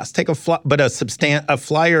say, yes, take a flyer, but a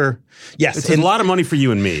flyer, yes. It's a lot of money for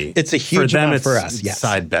you and me. It's a huge amount for us, yes.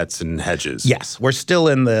 Side bets and hedges. Yes, we're still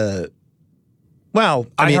in the,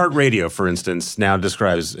 iHeartRadio, for instance, now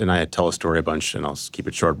describes, and I tell a story a bunch, and I'll keep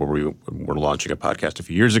it short, where we were launching a podcast a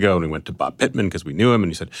few years ago, and we went to Bob Pittman because we knew him,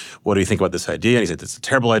 and he said, what do you think about this idea? And he said, it's a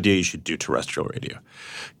terrible idea. You should do terrestrial radio.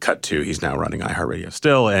 Cut to, he's now running iHeartRadio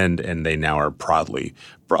still, and they now are proudly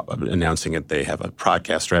announcing that they have a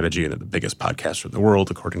podcast strategy, and they're the biggest podcaster in the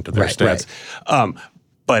world, according to their stats. Right.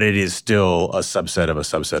 But it is still a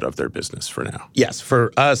subset of their business for now. Yes.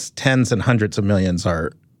 For us, tens and hundreds of millions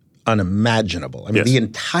are unimaginable. The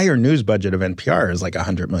entire news budget of NPR is like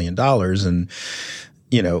 $100 million a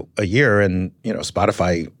year. And,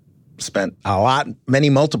 Spotify spent many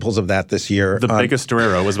multiples of that this year. The biggest story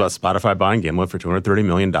was about Spotify buying Gimlet for $230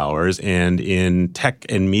 million. And in tech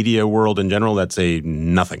and media world in general, that's a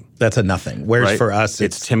nothing. That's a nothing. Whereas right? for us,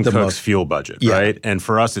 it's Tim Cook's fuel budget, right? And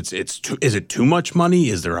for us, is it too much money?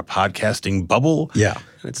 Is there a podcasting bubble? Yeah.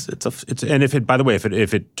 And if it, by the way,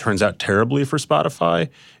 if it turns out terribly for Spotify,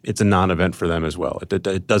 it's a non-event for them as well.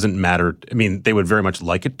 It doesn't matter. I mean, they would very much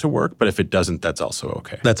like it to work, but if it doesn't, that's also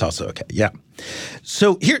okay. That's also okay. Yeah.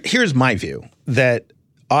 So here's my view that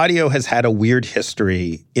audio has had a weird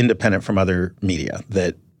history independent from other media.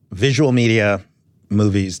 That visual media,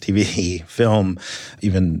 movies, TV, film,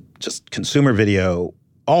 even just consumer video,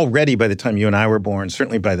 already by the time you and I were born,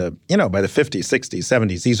 certainly by the 50s, 60s,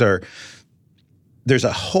 70s, there's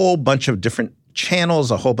a whole bunch of different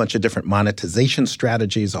channels, a whole bunch of different monetization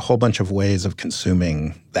strategies, a whole bunch of ways of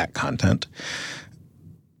consuming that content.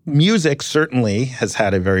 Music certainly has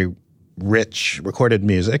had a very rich recorded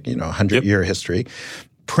music, 100-year history.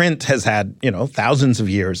 Print has had, thousands of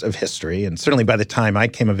years of history. And certainly by the time I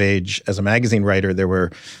came of age as a magazine writer, there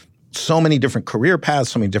were so many different career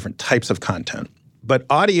paths, so many different types of content. But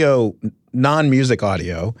audio, non-music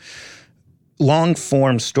audio,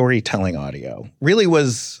 long-form storytelling audio really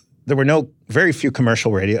there were very few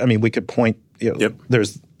commercial radio. I mean, we could point,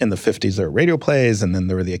 there's in the 50s, there were radio plays, and then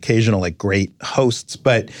there were the occasional great hosts.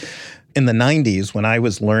 But in the 90s, when I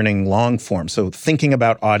was learning long-form, so thinking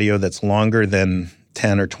about audio that's longer than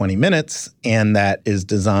 10 or 20 minutes, and that is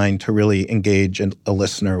designed to really engage a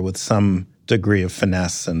listener with some degree of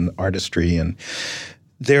finesse and artistry. And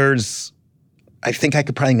I think I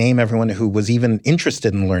could probably name everyone who was even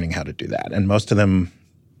interested in learning how to do that. And most of them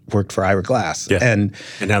worked for Ira Glass. Yeah. And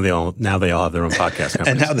now they all have their own podcast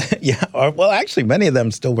companies. Well, actually, many of them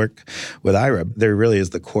still work with Ira. There really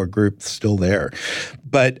is the core group still there.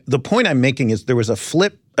 But the point I'm making is there was a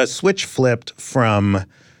switch flipped from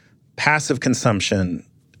passive consumption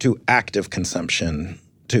to active consumption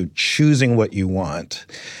to choosing what you want,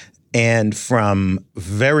 and from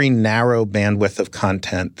very narrow bandwidth of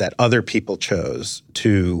content that other people chose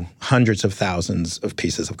to hundreds of thousands of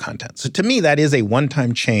pieces of content. So to me, that is a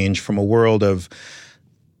one-time change from a world of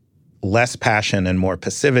less passion and more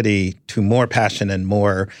passivity to more passion and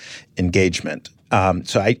more engagement.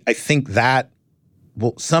 So I think that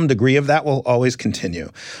some degree of that will always continue.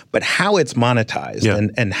 But how it's monetized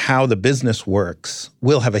and how the business works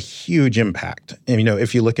will have a huge impact. And,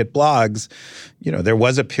 if you look at blogs, there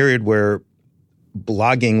was a period where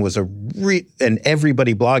blogging was and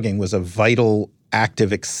everybody blogging was a vital,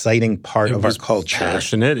 active, exciting part of our culture.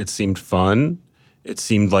 Passionate. It seemed fun. It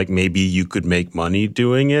seemed like maybe you could make money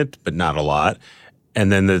doing it, but not a lot. And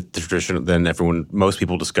then the tradition, most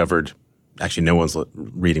people discovered, actually, no one's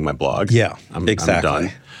reading my blog. Yeah,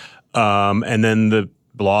 exactly. I'm done. And then the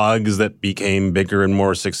blogs that became bigger and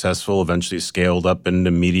more successful eventually scaled up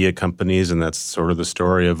into media companies, and that's sort of the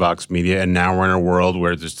story of Vox Media. And now we're in a world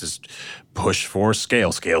where there's this push for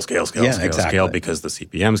scale, because the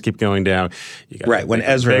CPMs keep going down. Right. When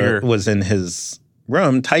Ezra was in his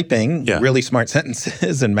room typing really smart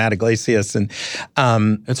sentences and Matt Iglesias. And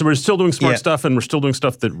so we're still doing smart stuff, and we're still doing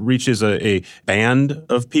stuff that reaches a band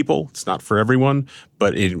of people. It's not for everyone,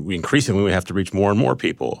 but increasingly we have to reach more and more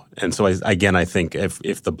people. And so I think if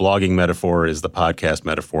the blogging metaphor is the podcast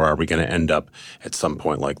metaphor, are we going to end up at some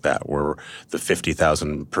point like that where the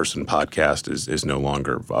 50,000 person podcast is no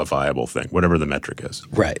longer a viable thing, whatever the metric is?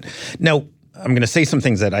 Right. Now, I'm going to say some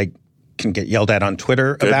things that I can get yelled at on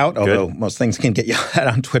Twitter although most things can get yelled at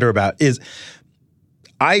on Twitter about, is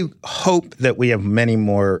I hope that we have many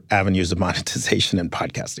more avenues of monetization in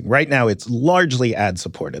podcasting. Right now, it's largely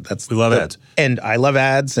ad-supported. We love ads. And I love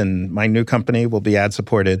ads, and my new company will be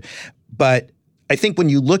ad-supported. But I think when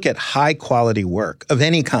you look at high-quality work of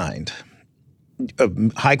any kind,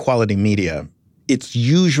 of high-quality media, it's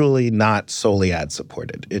usually not solely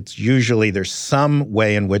ad-supported. It's usually there's some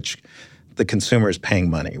way in which the consumer is paying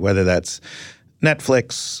money, whether that's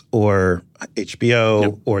Netflix or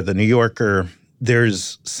HBO or The New Yorker.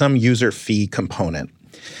 There's some user fee component.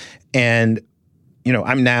 And,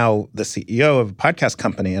 I'm now the CEO of a podcast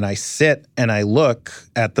company, and I sit and I look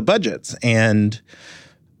at the budgets, and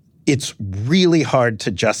it's really hard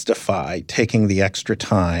to justify taking the extra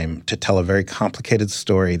time to tell a very complicated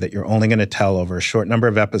story that you're only going to tell over a short number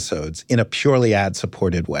of episodes in a purely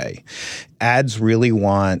ad-supported way. Ads really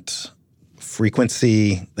want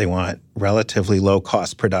frequency. They want relatively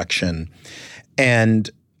low-cost production. And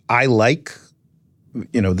I like,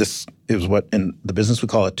 this is what in the business we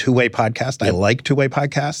call a two-way podcast. Yep. I like two-way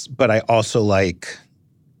podcasts, but I also like,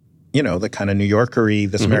 the kind of New Yorker-y,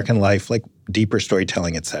 This American Life, like deeper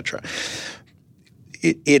storytelling, et cetera.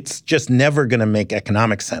 It's just never going to make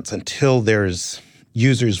economic sense until there's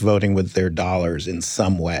users voting with their dollars in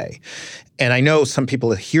some way. And I know some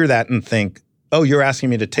people hear that and think, oh, you're asking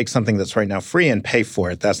me to take something that's right now free and pay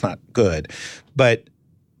for it. That's not good. But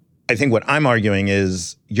I think what I'm arguing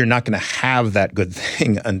is you're not going to have that good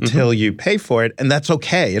thing until you pay for it, and that's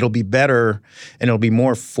okay. It'll be better and it'll be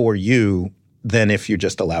more for you than if you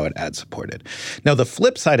just allow it ad-supported. Now, the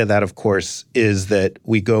flip side of that, of course, is that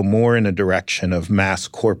we go more in a direction of mass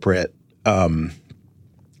corporate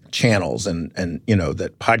channels and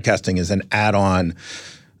that podcasting is an add-on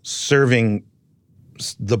serving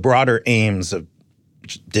the broader aims of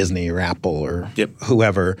Disney or Apple or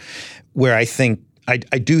whoever, where I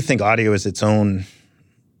do think audio is its own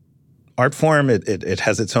art form. It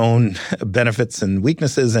has its own benefits and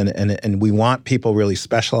weaknesses, and we want people really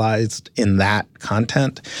specialized in that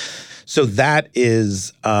content. So that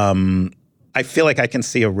is, I feel like I can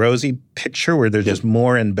see a rosy picture where there's just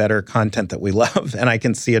more and better content that we love, and I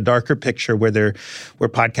can see a darker picture where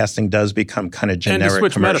podcasting does become kind of generic. And to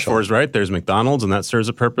switch commercial. metaphors, right? There's McDonald's, and that serves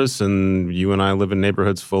a purpose. And you and I live in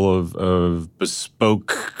neighborhoods full of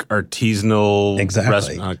bespoke, artisanal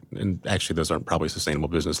restaurants. And actually, those aren't probably sustainable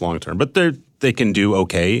business long term, but they can do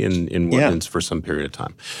okay in for some period of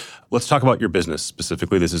time. Let's talk about your business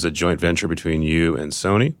specifically. This is a joint venture between you and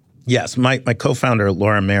Sony. Yes, my co-founder,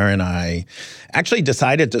 Laura Mayer, and I actually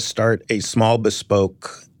decided to start a small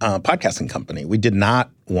bespoke podcasting company. We did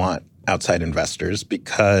not want outside investors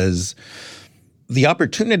because the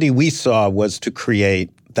opportunity we saw was to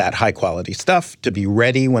create that high-quality stuff, to be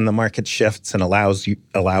ready when the market shifts and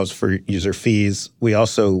allows for user fees. We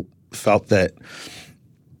also felt that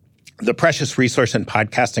the precious resource in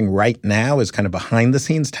podcasting right now is kind of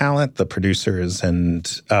behind-the-scenes talent, the producers and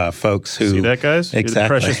folks who— See that, guys? Exactly.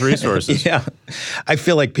 Precious resources. Yeah. I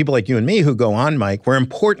feel like people like you and me who go on, Mike, we're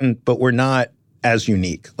important, but we're not as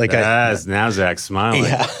unique. Now Zach's smiling.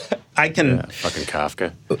 Yeah. Fucking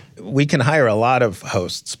Kafka. We can hire a lot of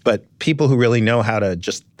hosts, but people who really know how to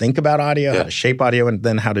just think about audio, how to shape audio, and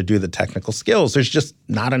then how to do the technical skills, there's just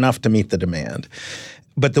not enough to meet the demand.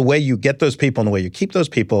 But the way you get those people and the way you keep those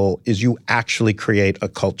people is you actually create a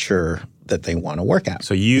culture that they want to work at.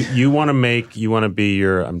 So you want to be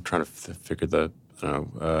your— I'm trying to figure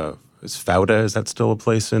is Fauda, is that still a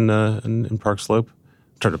place in Park Slope?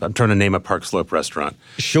 I'm trying to name a Park Slope restaurant.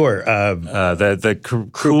 Sure. The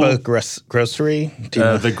Krupa Grocery.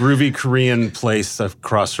 The groovy Korean place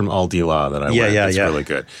across from Al Di-La that I went. It's really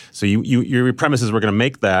good. So your premise is we're going to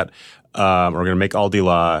make that. We're going to make Al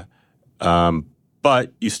Di-La.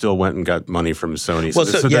 But you still went and got money from Sony.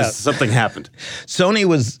 Something happened. Sony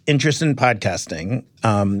was interested in podcasting.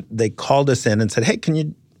 They called us in and said, hey,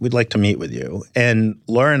 we'd like to meet with you. And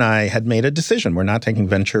Laura and I had made a decision. We're not taking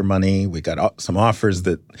venture money. We got some offers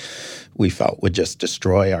that we felt would just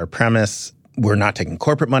destroy our premise. We're not taking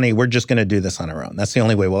corporate money. We're just going to do this on our own. That's the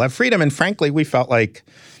only way we'll have freedom. And frankly, we felt like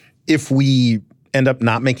if we end up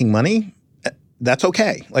not making money, that's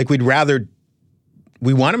okay. Like we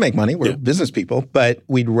want to make money. We're business people, but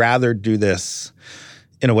we'd rather do this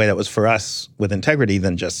in a way that was for us with integrity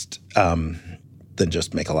than just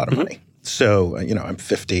make a lot of money. So, I'm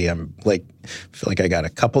 50. I feel like I got a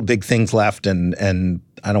couple big things left, and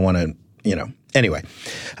I don't want to, anyway,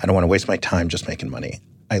 I don't want to waste my time just making money.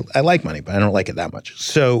 I like money, but I don't like it that much.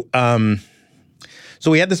 So, so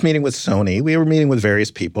we had this meeting with Sony. We were meeting with various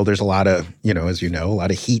people. There's a lot of, as you know, a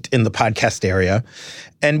lot of heat in the podcast area.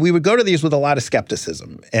 And we would go to these with a lot of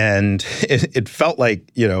skepticism. And it felt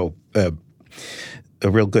like, a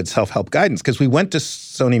real good self-help guidance, because we went to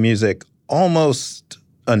Sony Music almost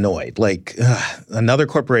annoyed. Like, another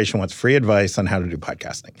corporation wants free advice on how to do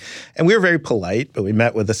podcasting. And we were very polite, but we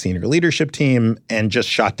met with the senior leadership team and just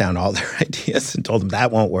shot down all their ideas and told them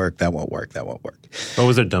that won't work, that won't work, that won't work. What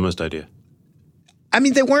was their dumbest idea? I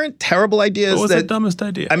mean, they weren't terrible ideas. What was the dumbest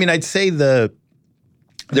idea? I mean, I'd say there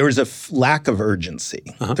was a lack of urgency.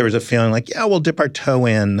 There was a feeling like, we'll dip our toe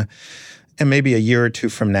in, and maybe a year or two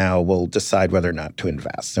from now, we'll decide whether or not to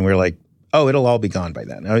invest. And we were like, it'll all be gone by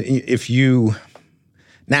then.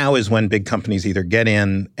 Now is when big companies either get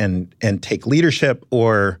in and take leadership,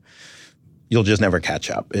 or you'll just never catch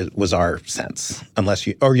up. It was our sense,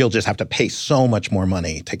 or you'll just have to pay so much more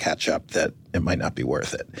money to catch up that it might not be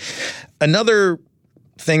worth it. Another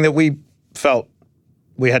thing that we felt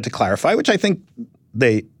we had to clarify, which I think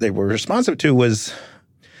they were responsive to, was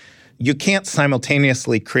you can't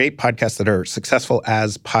simultaneously create podcasts that are successful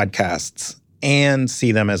as podcasts and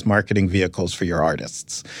see them as marketing vehicles for your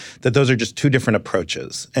artists. That those are just two different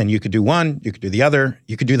approaches. And you could do one, you could do the other.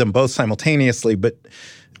 You could do them both simultaneously, but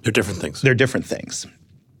they're different things. They're different things.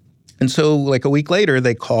 And so like a week later,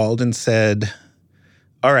 they called and said,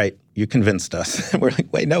 all right, you convinced us. We're like,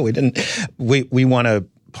 wait, no, we didn't. We want to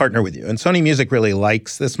partner with you. And Sony Music really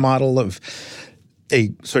likes this model of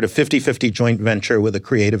a sort of 50-50 joint venture with a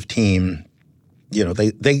creative team. You know, they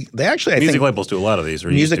actually, I think music labels do a lot of these.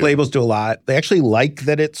 Music labels do a lot. They actually like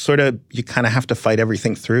that it's sort of, you kind of have to fight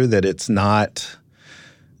everything through, that it's not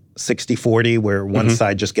 60-40 where one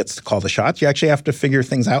side just gets to call the shots. You actually have to figure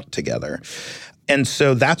things out together. And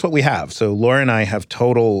so that's what we have. So Laura and I have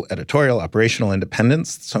total editorial, operational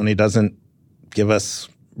independence. Sony doesn't give us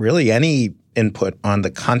really any input on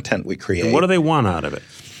the content we create. And what do they want out of it?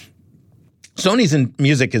 Sony's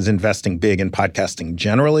music is investing big in podcasting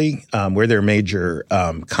generally. We're their major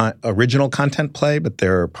original content play, but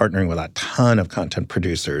they're partnering with a ton of content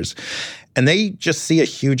producers. And they just see a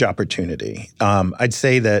huge opportunity. I'd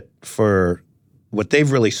say that for what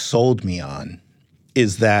they've really sold me on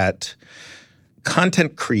is that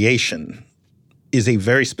content creation is a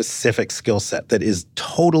very specific skill set that is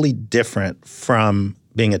totally different from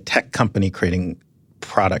being a tech company creating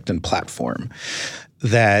product and platform.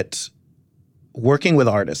 That working with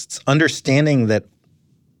artists, understanding that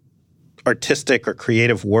artistic or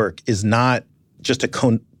creative work is not just a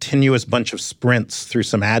continuous bunch of sprints through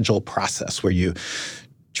some agile process where you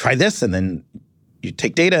try this and then you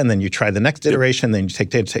take data and then you try the next iteration, then you take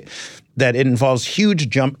data. That it involves huge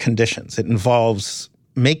jump conditions. It involves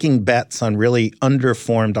making bets on really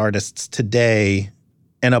underformed artists today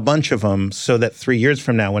and a bunch of them so that 3 years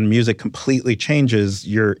from now when music completely changes,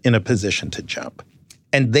 you're in a position to jump.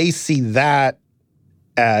 And they see that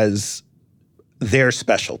as their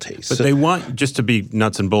specialty. But they want, just to be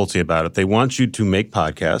nuts and boltsy about it, they want you to make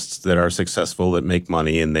podcasts that are successful, that make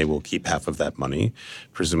money, and they will keep half of that money,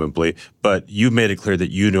 presumably. But you've made it clear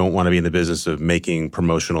that you don't want to be in the business of making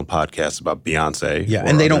promotional podcasts about Beyonce. Yeah,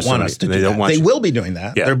 and they don't want us to do that. They will be doing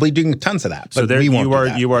that. Yeah. They'll be doing tons of that, but we won't do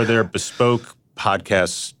that. You are their bespoke podcast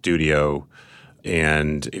studio.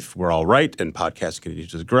 And if we're all right and podcasts continue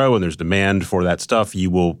to grow and there's demand for that stuff, you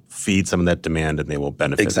will feed some of that demand and they will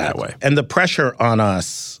benefit that way. And the pressure on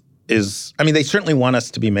us is, I mean, they certainly want us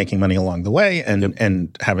to be making money along the way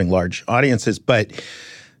and having large audiences, but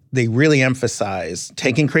they really emphasize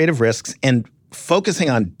taking creative risks and focusing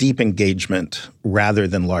on deep engagement rather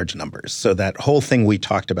than large numbers. So that whole thing we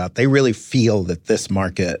talked about, they really feel that this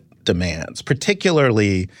market demands,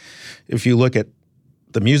 particularly if you look at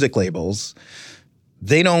the music labels.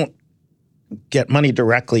 They don't get money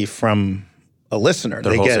directly from a listener.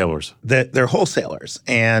 They're wholesalers. They're wholesalers.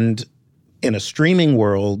 And in a streaming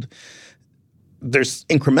world, there's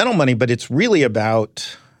incremental money, but it's really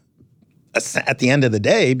about, at the end of the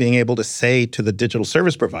day, being able to say to the digital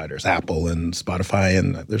service providers, Apple and Spotify,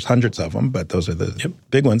 and there's hundreds of them, but those are the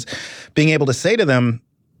big ones, being able to say to them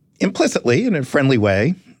implicitly in a friendly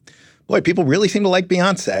way, boy, people really seem to like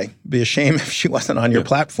Beyonce. It'd be a shame if she wasn't on your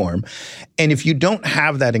platform. And if you don't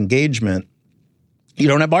have that engagement, you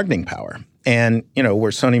don't have bargaining power. And, you know,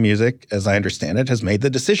 where Sony Music, as I understand it, has made the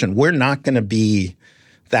decision. We're not going to be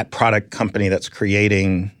that product company that's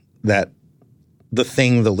creating the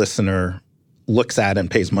thing the listener looks at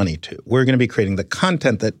and pays money to. We're going to be creating the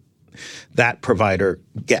content that provider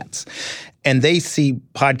gets. And they see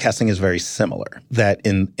podcasting as very similar, that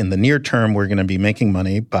in the near term, we're going to be making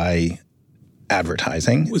money by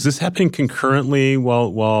advertising. Was this happening concurrently while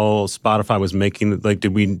Spotify was making, like,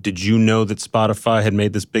 did you know that Spotify had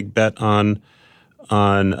made this big bet on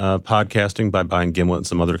podcasting by buying Gimlet and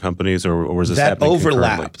some other companies, or was this happening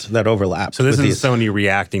concurrently? That overlapped. So this is Sony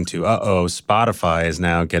reacting to, Spotify is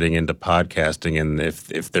now getting into podcasting, and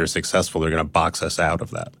if they're successful, they're going to box us out of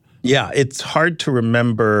that. Yeah, it's hard to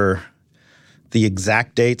remember the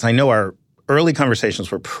exact dates. I know our early conversations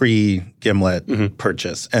were pre-Gimlet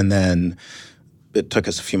purchase, and then it took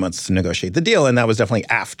us a few months to negotiate the deal, and that was definitely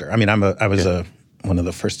after. I mean, I was one of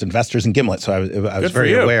the first investors in Gimlet, so I was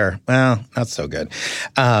very aware. Well, not so good.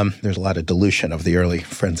 There's a lot of dilution of the early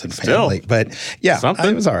friends and family. But yeah,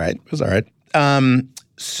 it was all right. It was all right.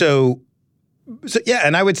 So yeah,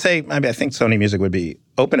 and I would say, I think Sony Music would be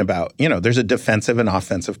open about, there's a defensive and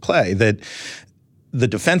offensive play. That the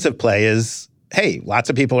defensive play is, hey, lots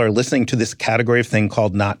of people are listening to this category of thing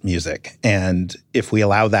called not music. And if we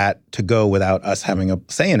allow that to go without us having a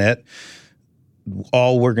say in it,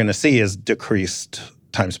 all we're going to see is decreased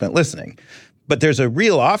time spent listening. But there's a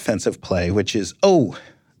real offensive play, which is,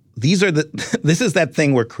 this is that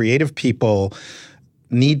thing where creative people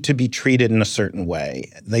need to be treated in a certain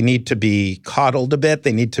way. They need to be coddled a bit.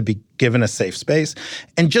 They need to be given a safe space.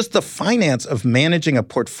 And just the finance of managing a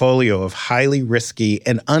portfolio of highly risky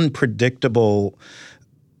and unpredictable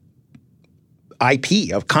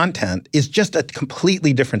IP of content is just a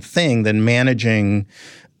completely different thing than managing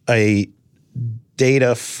a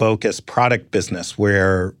data-focused product business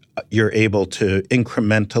where you're able to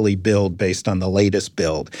incrementally build based on the latest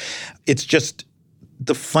build. It's just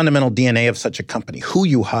the fundamental DNA of such a company, who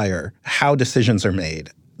you hire, how decisions are made,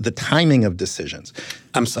 the timing of decisions.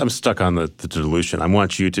 I'm stuck on the dilution. I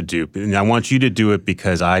want you to do it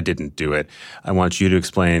because I didn't do it. I want you to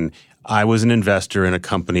explain, I was an investor in a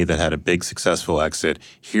company that had a big successful exit.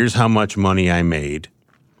 Here's how much money I made,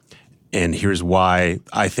 and here's why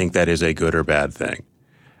I think that is a good or bad thing.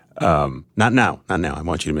 Not now. I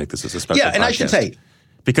want you to make this as a special podcast. And I should say,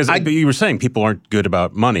 because you were saying people aren't good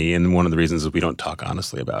about money, and one of the reasons is we don't talk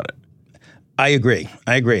honestly about it. I agree.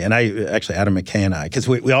 And Adam McKay and I, because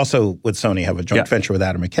we also with Sony have a joint venture with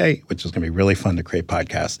Adam McKay, which is going to be really fun to create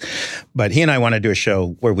podcasts. But he and I want to do a show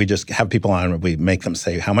where we just have people on, where we make them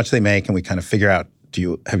say how much they make, and we kind of figure out,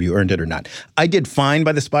 have you earned it or not? I did fine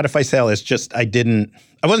by the Spotify sale. It's just I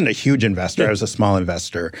wasn't a huge investor. I was a small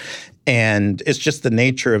investor. And it's just the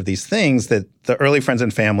nature of these things that the early friends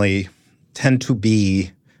and family tend to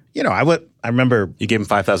be, I remember you gave him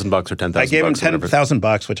 $5,000 or $10,000. I gave him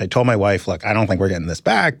 $10,000, which I told my wife, look, I don't think we're getting this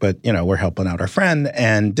back, but we're helping out our friend,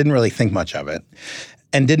 and didn't really think much of it.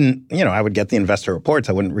 And I would get the investor reports.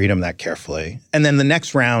 I wouldn't read them that carefully. And then the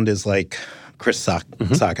next round is like Chris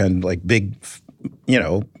Sacca and like big,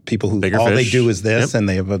 people who Bigger all fish. They do is this, and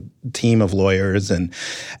they have a team of lawyers, and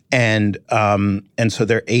so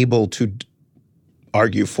they're able to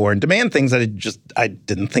argue for and demand things that I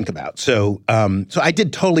didn't think about. So I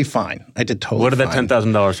did totally fine. What did that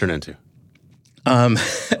 $10,000 turn into?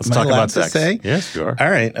 Let's talk about sex. Say? Yes, you are. All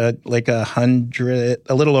right, like 100,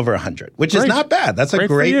 a little over 100, which is not bad. That's a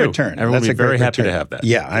great return. Everyone will be very happy to have that.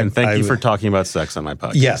 Yeah, and thank you for talking about sex on my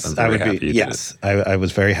podcast. Yes, I would be. Yes, I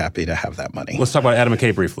was very happy to have that money. Let's talk about Adam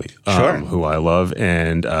McKay briefly. Sure. Who I love,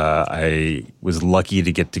 and I was lucky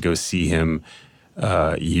to get to go see him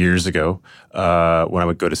years ago when I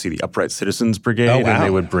would go to see the Upright Citizens Brigade, and they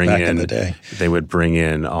would bring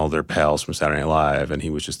in all their pals from Saturday Night Live, and he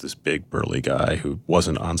was just this big burly guy who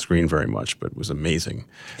wasn't on screen very much, but was amazing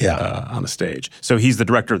on the stage. So he's the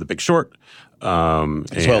director of The Big Short, as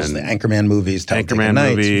well as the Anchorman movies,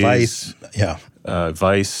 Vice. Yeah.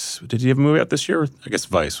 Vice. Did he have a movie out this year? I guess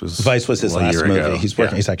Vice was his last movie. Ago. He's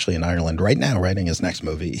working. He's actually in Ireland right now, writing his next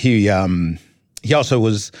movie. He also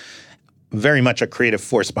was very much a creative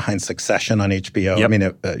force behind Succession on HBO. Yep. I mean,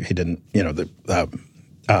 he didn't,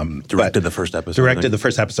 directed the first episode. Directed the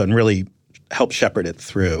first episode and really helped shepherd it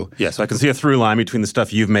through. Yeah, so I can see a through line between the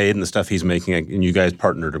stuff you've made and the stuff he's making, and you guys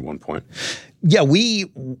partnered at one point. Yeah, we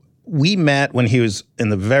met when he was in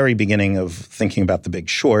the very beginning of thinking about The Big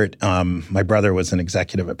Short. My brother was an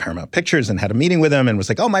executive at Paramount Pictures and had a meeting with him and was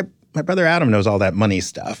like, oh, my brother Adam knows all that money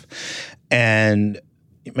stuff. And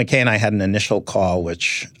McKay and I had an initial call,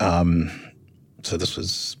 which, so this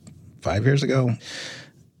was 5 years ago.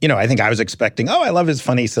 I think I was expecting, I love his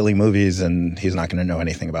funny, silly movies, and he's not going to know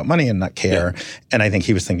anything about money and not care. Yeah. And I think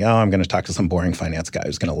he was thinking, I'm going to talk to some boring finance guy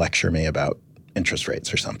who's going to lecture me about interest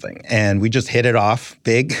rates or something. And we just hit it off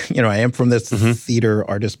big. I am from this theater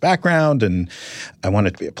artist background, and I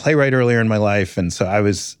wanted to be a playwright earlier in my life. And so I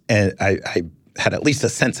had at least a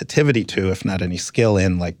sensitivity to, if not any skill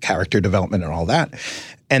in, like character development and all that.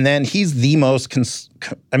 And then he's the most,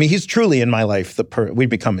 he's truly in my life, we've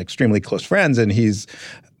become extremely close friends, and he's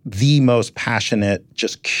the most passionate,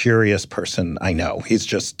 just curious person I know. He's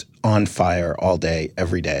just on fire all day,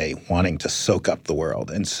 every day, wanting to soak up the world.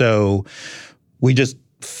 And so we just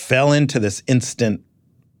fell into this instant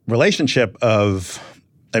relationship of,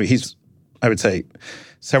 he's, I would say,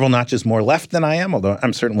 several notches more left than I am, although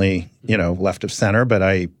I'm certainly, left of center,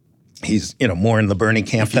 but he's, more in the Bernie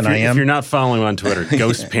camp than I am. If you're not following on Twitter,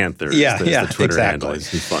 Ghost Panther is the Twitter handle.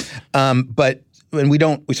 He's fun. But we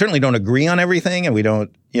certainly don't agree on everything, and we don't,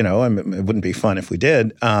 it wouldn't be fun if we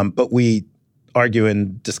did, but we argue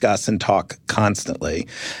and discuss and talk constantly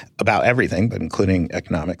about everything, but including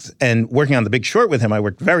economics. And working on The Big Short with him, I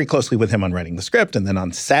worked very closely with him on writing the script. And then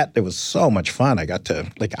on set, it was so much fun. I got to,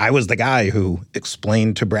 I was the guy who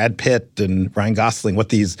explained to Brad Pitt and Ryan Gosling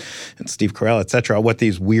and Steve Carell, et cetera, what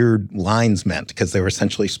these weird lines meant, because they were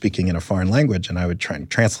essentially speaking in a foreign language, and I would try and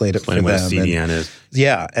translate it for them. What a CDN is.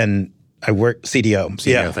 Yeah, and I worked, CDO.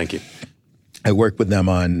 CDO, thank you. I worked with them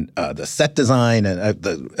on the set design and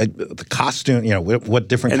the costume, what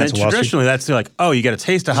different kinds of Wall Street. Traditionally, that's like, you get a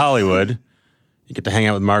taste of Hollywood. You get to hang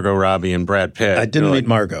out with Margot Robbie and Brad Pitt. I didn't meet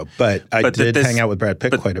Margot, but I did hang out with Brad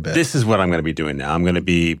Pitt quite a bit. This is what I'm going to be doing now. I'm going to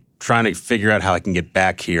be trying to figure out how I can get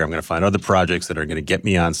back here. I'm going to find other projects that are going to get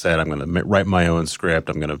me on set. I'm going to write my own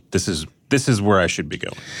script. This is where I should be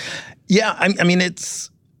going. Yeah,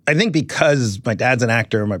 I think because my dad's an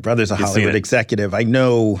actor, my brother's a Hollywood executive, I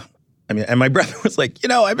know. And my brother was like,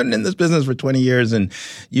 I've been in this business for 20 years, and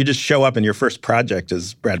you just show up and your first project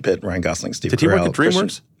is Brad Pitt, Ryan Gosling, Steve Carell. Did he work at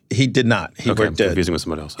DreamWorks? He did not. He okay, worked I'm confusing with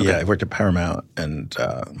someone else. Okay. Yeah, he worked at Paramount and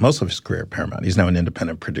most of his career at Paramount. He's now an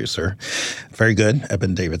independent producer. Very good,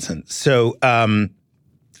 Eben Davidson. So,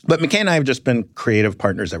 but McKay and I have just been creative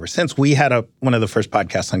partners ever since. We had one of the first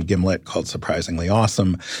podcasts on Gimlet called Surprisingly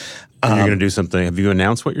Awesome. And you're going to do something. Have you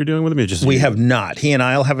announced what you're doing with him? We have not. He and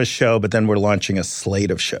I will have a show, but then we're launching a slate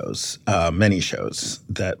of shows, many shows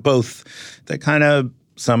that kind of,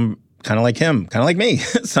 some kind of like him, kind of like me,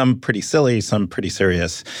 some pretty silly, some pretty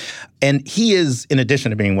serious. And he is, in addition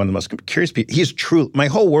to being one of the most curious people, he's true. My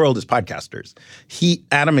whole world is podcasters.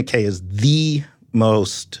 Adam McKay is the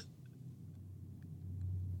most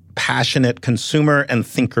passionate consumer and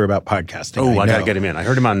thinker about podcasting. Oh, I got to get him in. I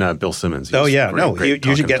heard him on Bill Simmons. You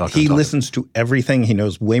should get. He listens to everything. He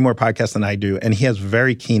knows way more podcasts than I do, and he has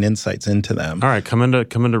very keen insights into them. All right, come into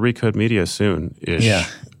Recode Media soon-ish. Yeah.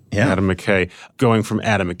 Adam McKay, going from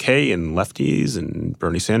Adam McKay and lefties and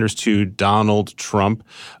Bernie Sanders to Donald Trump.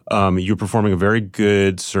 You're performing a very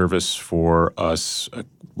good service for us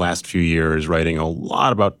last few years, writing a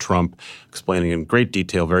lot about Trump, explaining in great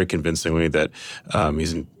detail, very convincingly that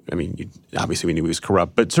obviously we knew he was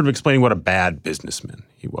corrupt, but sort of explaining what a bad businessman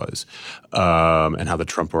he was, and how the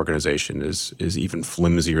Trump organization is even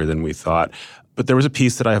flimsier than we thought. But there was a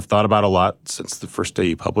piece that I have thought about a lot since the first day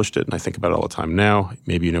you published it, and I think about it all the time now.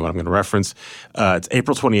 Maybe you know what I'm going to reference. It's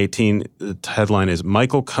April 2018. The headline is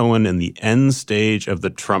Michael Cohen in the End Stage of the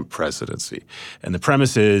Trump Presidency. And the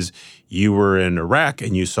premise is you were in Iraq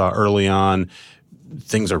and you saw early on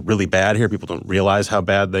things are really bad here. People don't realize how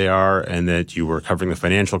bad they are, and that you were covering the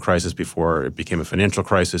financial crisis before it became a financial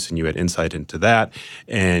crisis, and you had insight into that.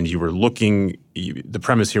 And you were the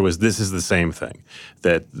premise here was this is the same thing,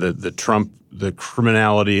 that the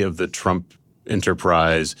criminality of the Trump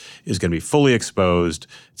enterprise is going to be fully exposed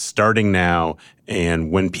starting now. And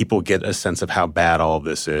when people get a sense of how bad all of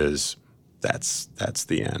this is, that's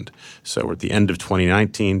the end. So we're at the end of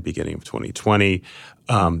 2019, beginning of 2020.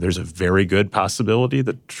 There's a very good possibility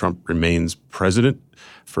that Trump remains president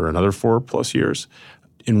for another 4+ years.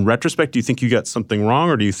 In retrospect, do you think you got something wrong,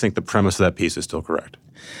 or do you think the premise of that piece is still correct?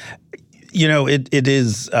 You know, it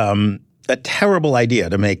is a terrible idea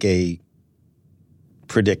to make a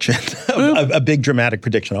prediction, a big dramatic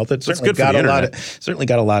prediction. Although it certainly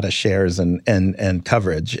got a lot of shares and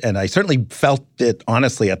coverage, and I certainly felt it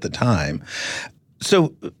honestly at the time.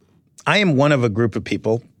 So I am one of a group of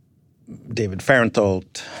people. David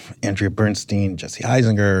Fahrenthold, Andrea Bernstein, Jesse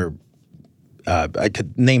Eisinger, I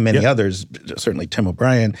could name many others, certainly Tim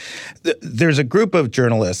O'Brien. There's a group of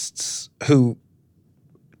journalists who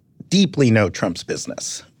deeply know Trump's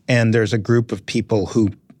business. And there's a group of people who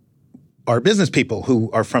are business people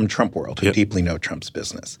who are from Trump world, who deeply know Trump's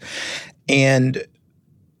business. And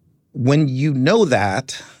when you know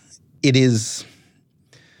that, it is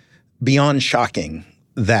beyond shocking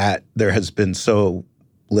that there has been so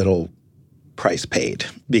little price paid,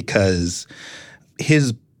 because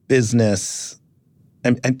his business,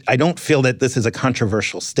 and I don't feel that this is a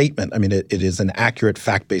controversial statement. I mean, it is an accurate,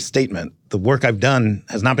 fact-based statement. The work I've done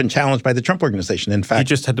has not been challenged by the Trump Organization. In fact, he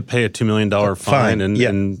just had to pay a $2 million fine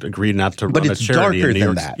and agreed not to run a charity in New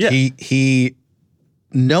York. But it's darker than that. He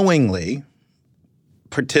knowingly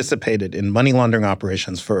participated in money laundering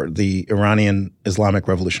operations for the Iranian Islamic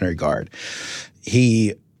Revolutionary Guard.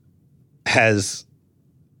 He has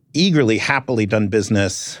eagerly, happily done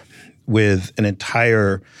business with an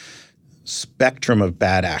entire spectrum of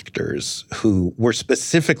bad actors who were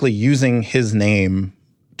specifically using his name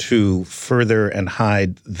to further and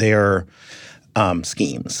hide their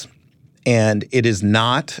schemes. And it is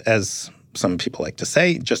not, as some people like to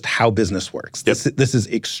say, just how business works. This is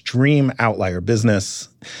extreme outlier business.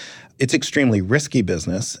 It's extremely risky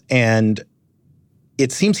business. And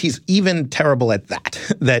it seems he's even terrible at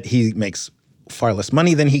that he makes far less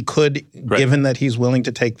money than he could, given that he's willing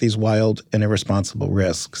to take these wild and irresponsible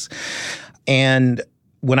risks. And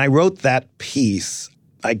when I wrote that piece,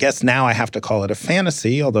 I guess now I have to call it a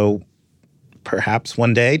fantasy, although perhaps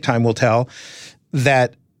one day, time will tell,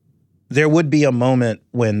 that there would be a moment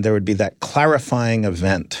when there would be that clarifying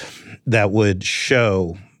event that would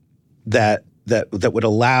show that would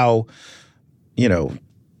allow,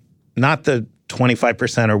 not the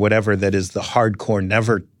 25% or whatever that is the hardcore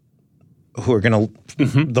never who are going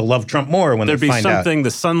to love Trump more when they find out. There'd be something,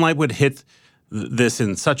 the sunlight would hit this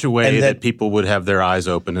in such a way that people would have their eyes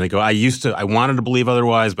open and they go, I wanted to believe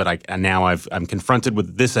otherwise, but now I'm confronted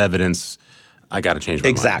with this evidence. I got to change my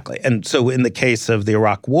mind. Exactly. And so in the case of the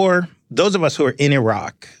Iraq War, those of us who are in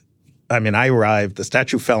Iraq, I mean, I arrived, the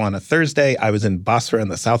statue fell on a Thursday. I was in Basra in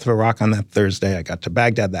the south of Iraq on that Thursday. I got to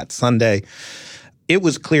Baghdad that Sunday. it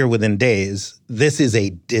was clear within days, this is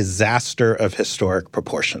a disaster of historic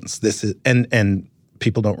proportions. This is, and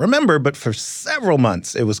people don't remember, but for several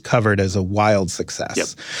months, it was covered as a wild success. Yep.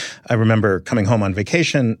 I remember coming home on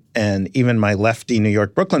vacation, and even my lefty New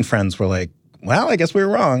York, Brooklyn friends were like, well, I guess we were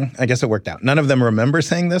wrong. I guess it worked out. None of them remember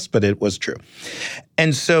saying this, but it was true.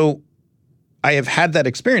 And so I have had that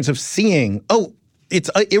experience of seeing, it's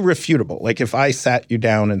irrefutable. Like if I sat you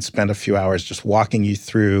down and spent a few hours just walking you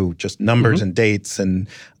through just numbers and dates and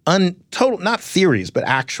total, not theories, but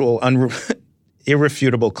actual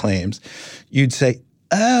irrefutable claims, you'd say,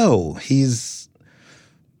 oh, he's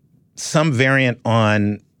some variant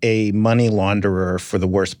on a money launderer for the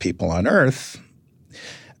worst people on earth.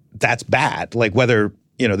 That's bad. Like whether,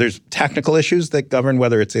 there's technical issues that govern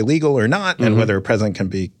whether it's illegal or not and whether a president can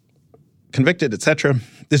be convicted, et cetera.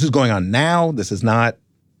 This is going on now. This is not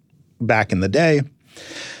back in the day.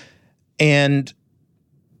 And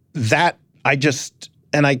that I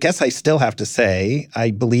guess I still have to say,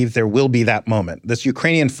 I believe there will be that moment. This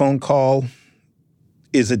Ukrainian phone call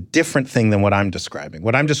is a different thing than what I'm describing.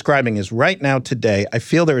 What I'm describing is right now today, I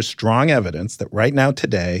feel there is strong evidence that right now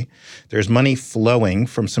today, there's money flowing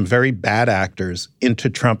from some very bad actors into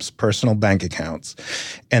Trump's personal bank accounts,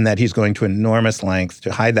 and that he's going to enormous lengths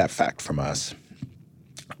to hide that fact from us.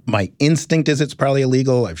 My instinct is it's probably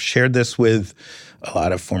illegal. I've shared this with a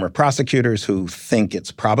lot of former prosecutors who think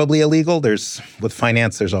it's probably illegal. With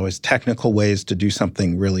finance, there's always technical ways to do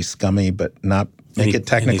something really scummy, but not make it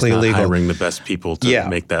technically illegal. illegal. Hiring the best people to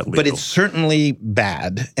make that legal. But it's certainly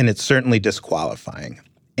bad, and it's certainly disqualifying.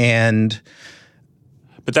 But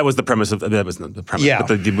that was the premise that was not the premise. Yeah.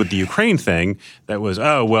 But with the Ukraine thing, that was,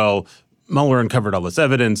 Mueller uncovered all this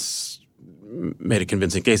evidence, made a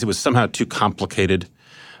convincing case. It was somehow too complicated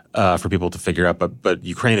for people to figure out. But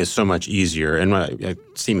Ukraine is so much easier. And it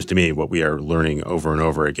seems to me what we are learning over and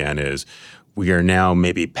over again is we are now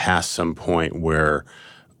maybe past some point where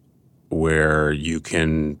you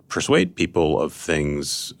can persuade people of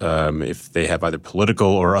things if they have either political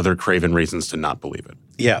or other craven reasons to not believe it.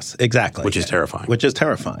 Yes, exactly. Which is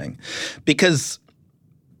terrifying. Because,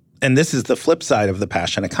 and this is the flip side of the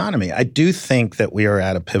passion economy, I do think that we are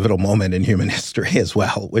at a pivotal moment in human history as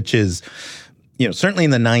well, which is, certainly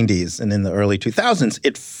in the 90s and in the early 2000s,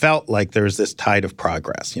 it felt like there was this tide of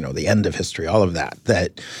progress, the end of history, all of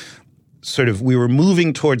that sort of we were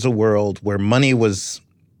moving towards a world where money was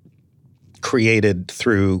created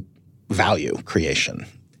through value creation,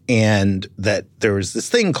 and that there was this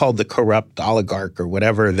thing called the corrupt oligarch or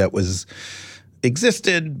whatever that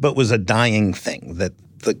existed but was a dying thing, that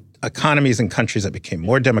the economies and countries that became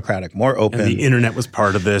more democratic, more open. And the internet was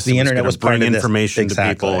part of this. The internet was part of this. Bring information to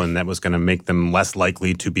Exactly. people, and that was going to make them less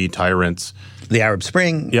likely to be tyrants. The Arab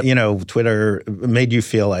Spring, Yep. Twitter made you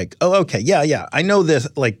feel like, oh, okay, yeah, I know this,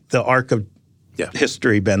 like the arc of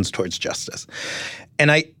history bends towards justice. And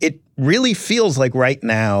it really feels like right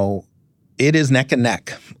now it is neck and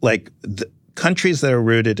neck. Like the countries that are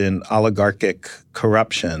rooted in oligarchic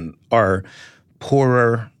corruption are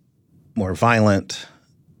poorer, more violent,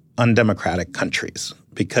 undemocratic countries,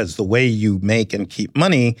 because the way you make and keep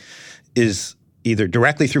money is either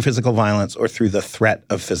directly through physical violence or through the threat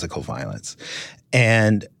of physical violence.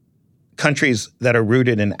 And countries that are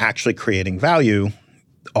rooted in actually creating value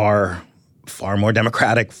are far more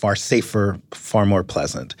democratic, far safer, far more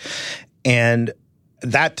pleasant. And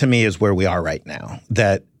that to me is where we are right now,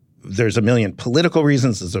 that there's a million political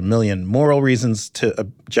reasons, there's a million moral reasons to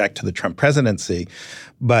object to the Trump presidency,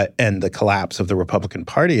 and the collapse of the Republican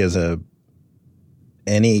Party as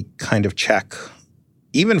any kind of check,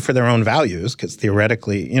 even for their own values, because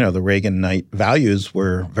theoretically, the Reaganite values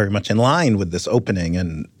were very much in line with this opening,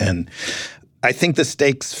 and I think the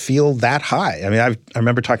stakes feel that high. I mean, I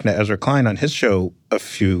remember talking to Ezra Klein on his show a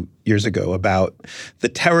few years ago about the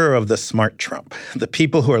terror of the smart Trump, the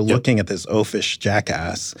people who are looking at this oafish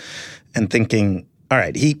jackass and thinking, all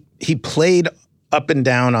right, he played up and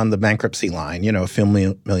down on the bankruptcy line, a few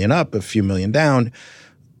million up, a few million down,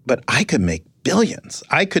 but I could make billions.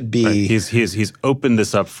 I could be. Right. He's opened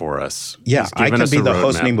this up for us. Yeah, I could be the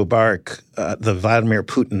Hosni Mubarak. Mubarak, the Vladimir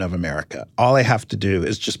Putin of America. All I have to do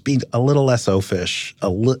is just be a little less oafish,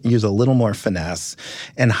 use a little more finesse,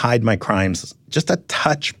 and hide my crimes just a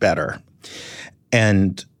touch better.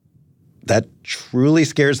 And that truly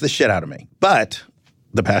scares the shit out of me. But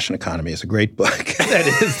The Passion Economy is a great book. That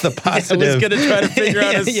is the positive. I was going to try to figure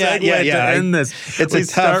out a segue to end this. We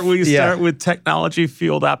start with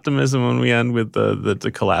technology-fueled optimism and we end with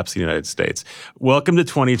the collapse of the United States. Welcome to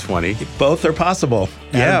 2020. Both are possible.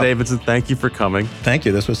 Adam Davidson, thank you for coming. Thank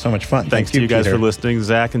you. This was so much fun. Thanks to you guys Peter. for listening.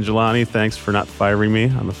 Zach and Jelani, thanks for not firing me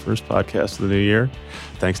on the first podcast of the new year.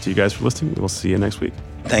 Thanks to you guys for listening. We'll see you next week.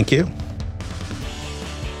 Thank you.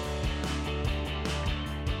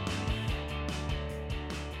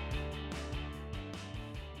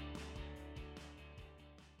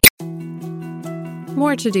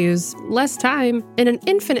 More to-dos, less time, and an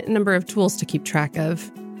infinite number of tools to keep track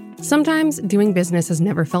of. Sometimes doing business has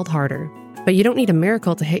never felt harder, but you don't need a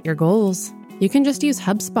miracle to hit your goals. You can just use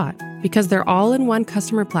HubSpot, because their all-in-one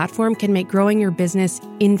customer platform can make growing your business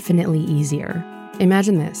infinitely easier.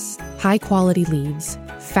 Imagine this: high-quality leads,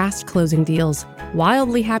 fast closing deals,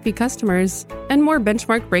 wildly happy customers, and more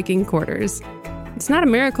benchmark-breaking quarters. It's not a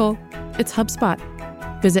miracle, it's HubSpot.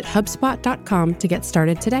 Visit HubSpot.com to get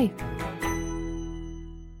started today.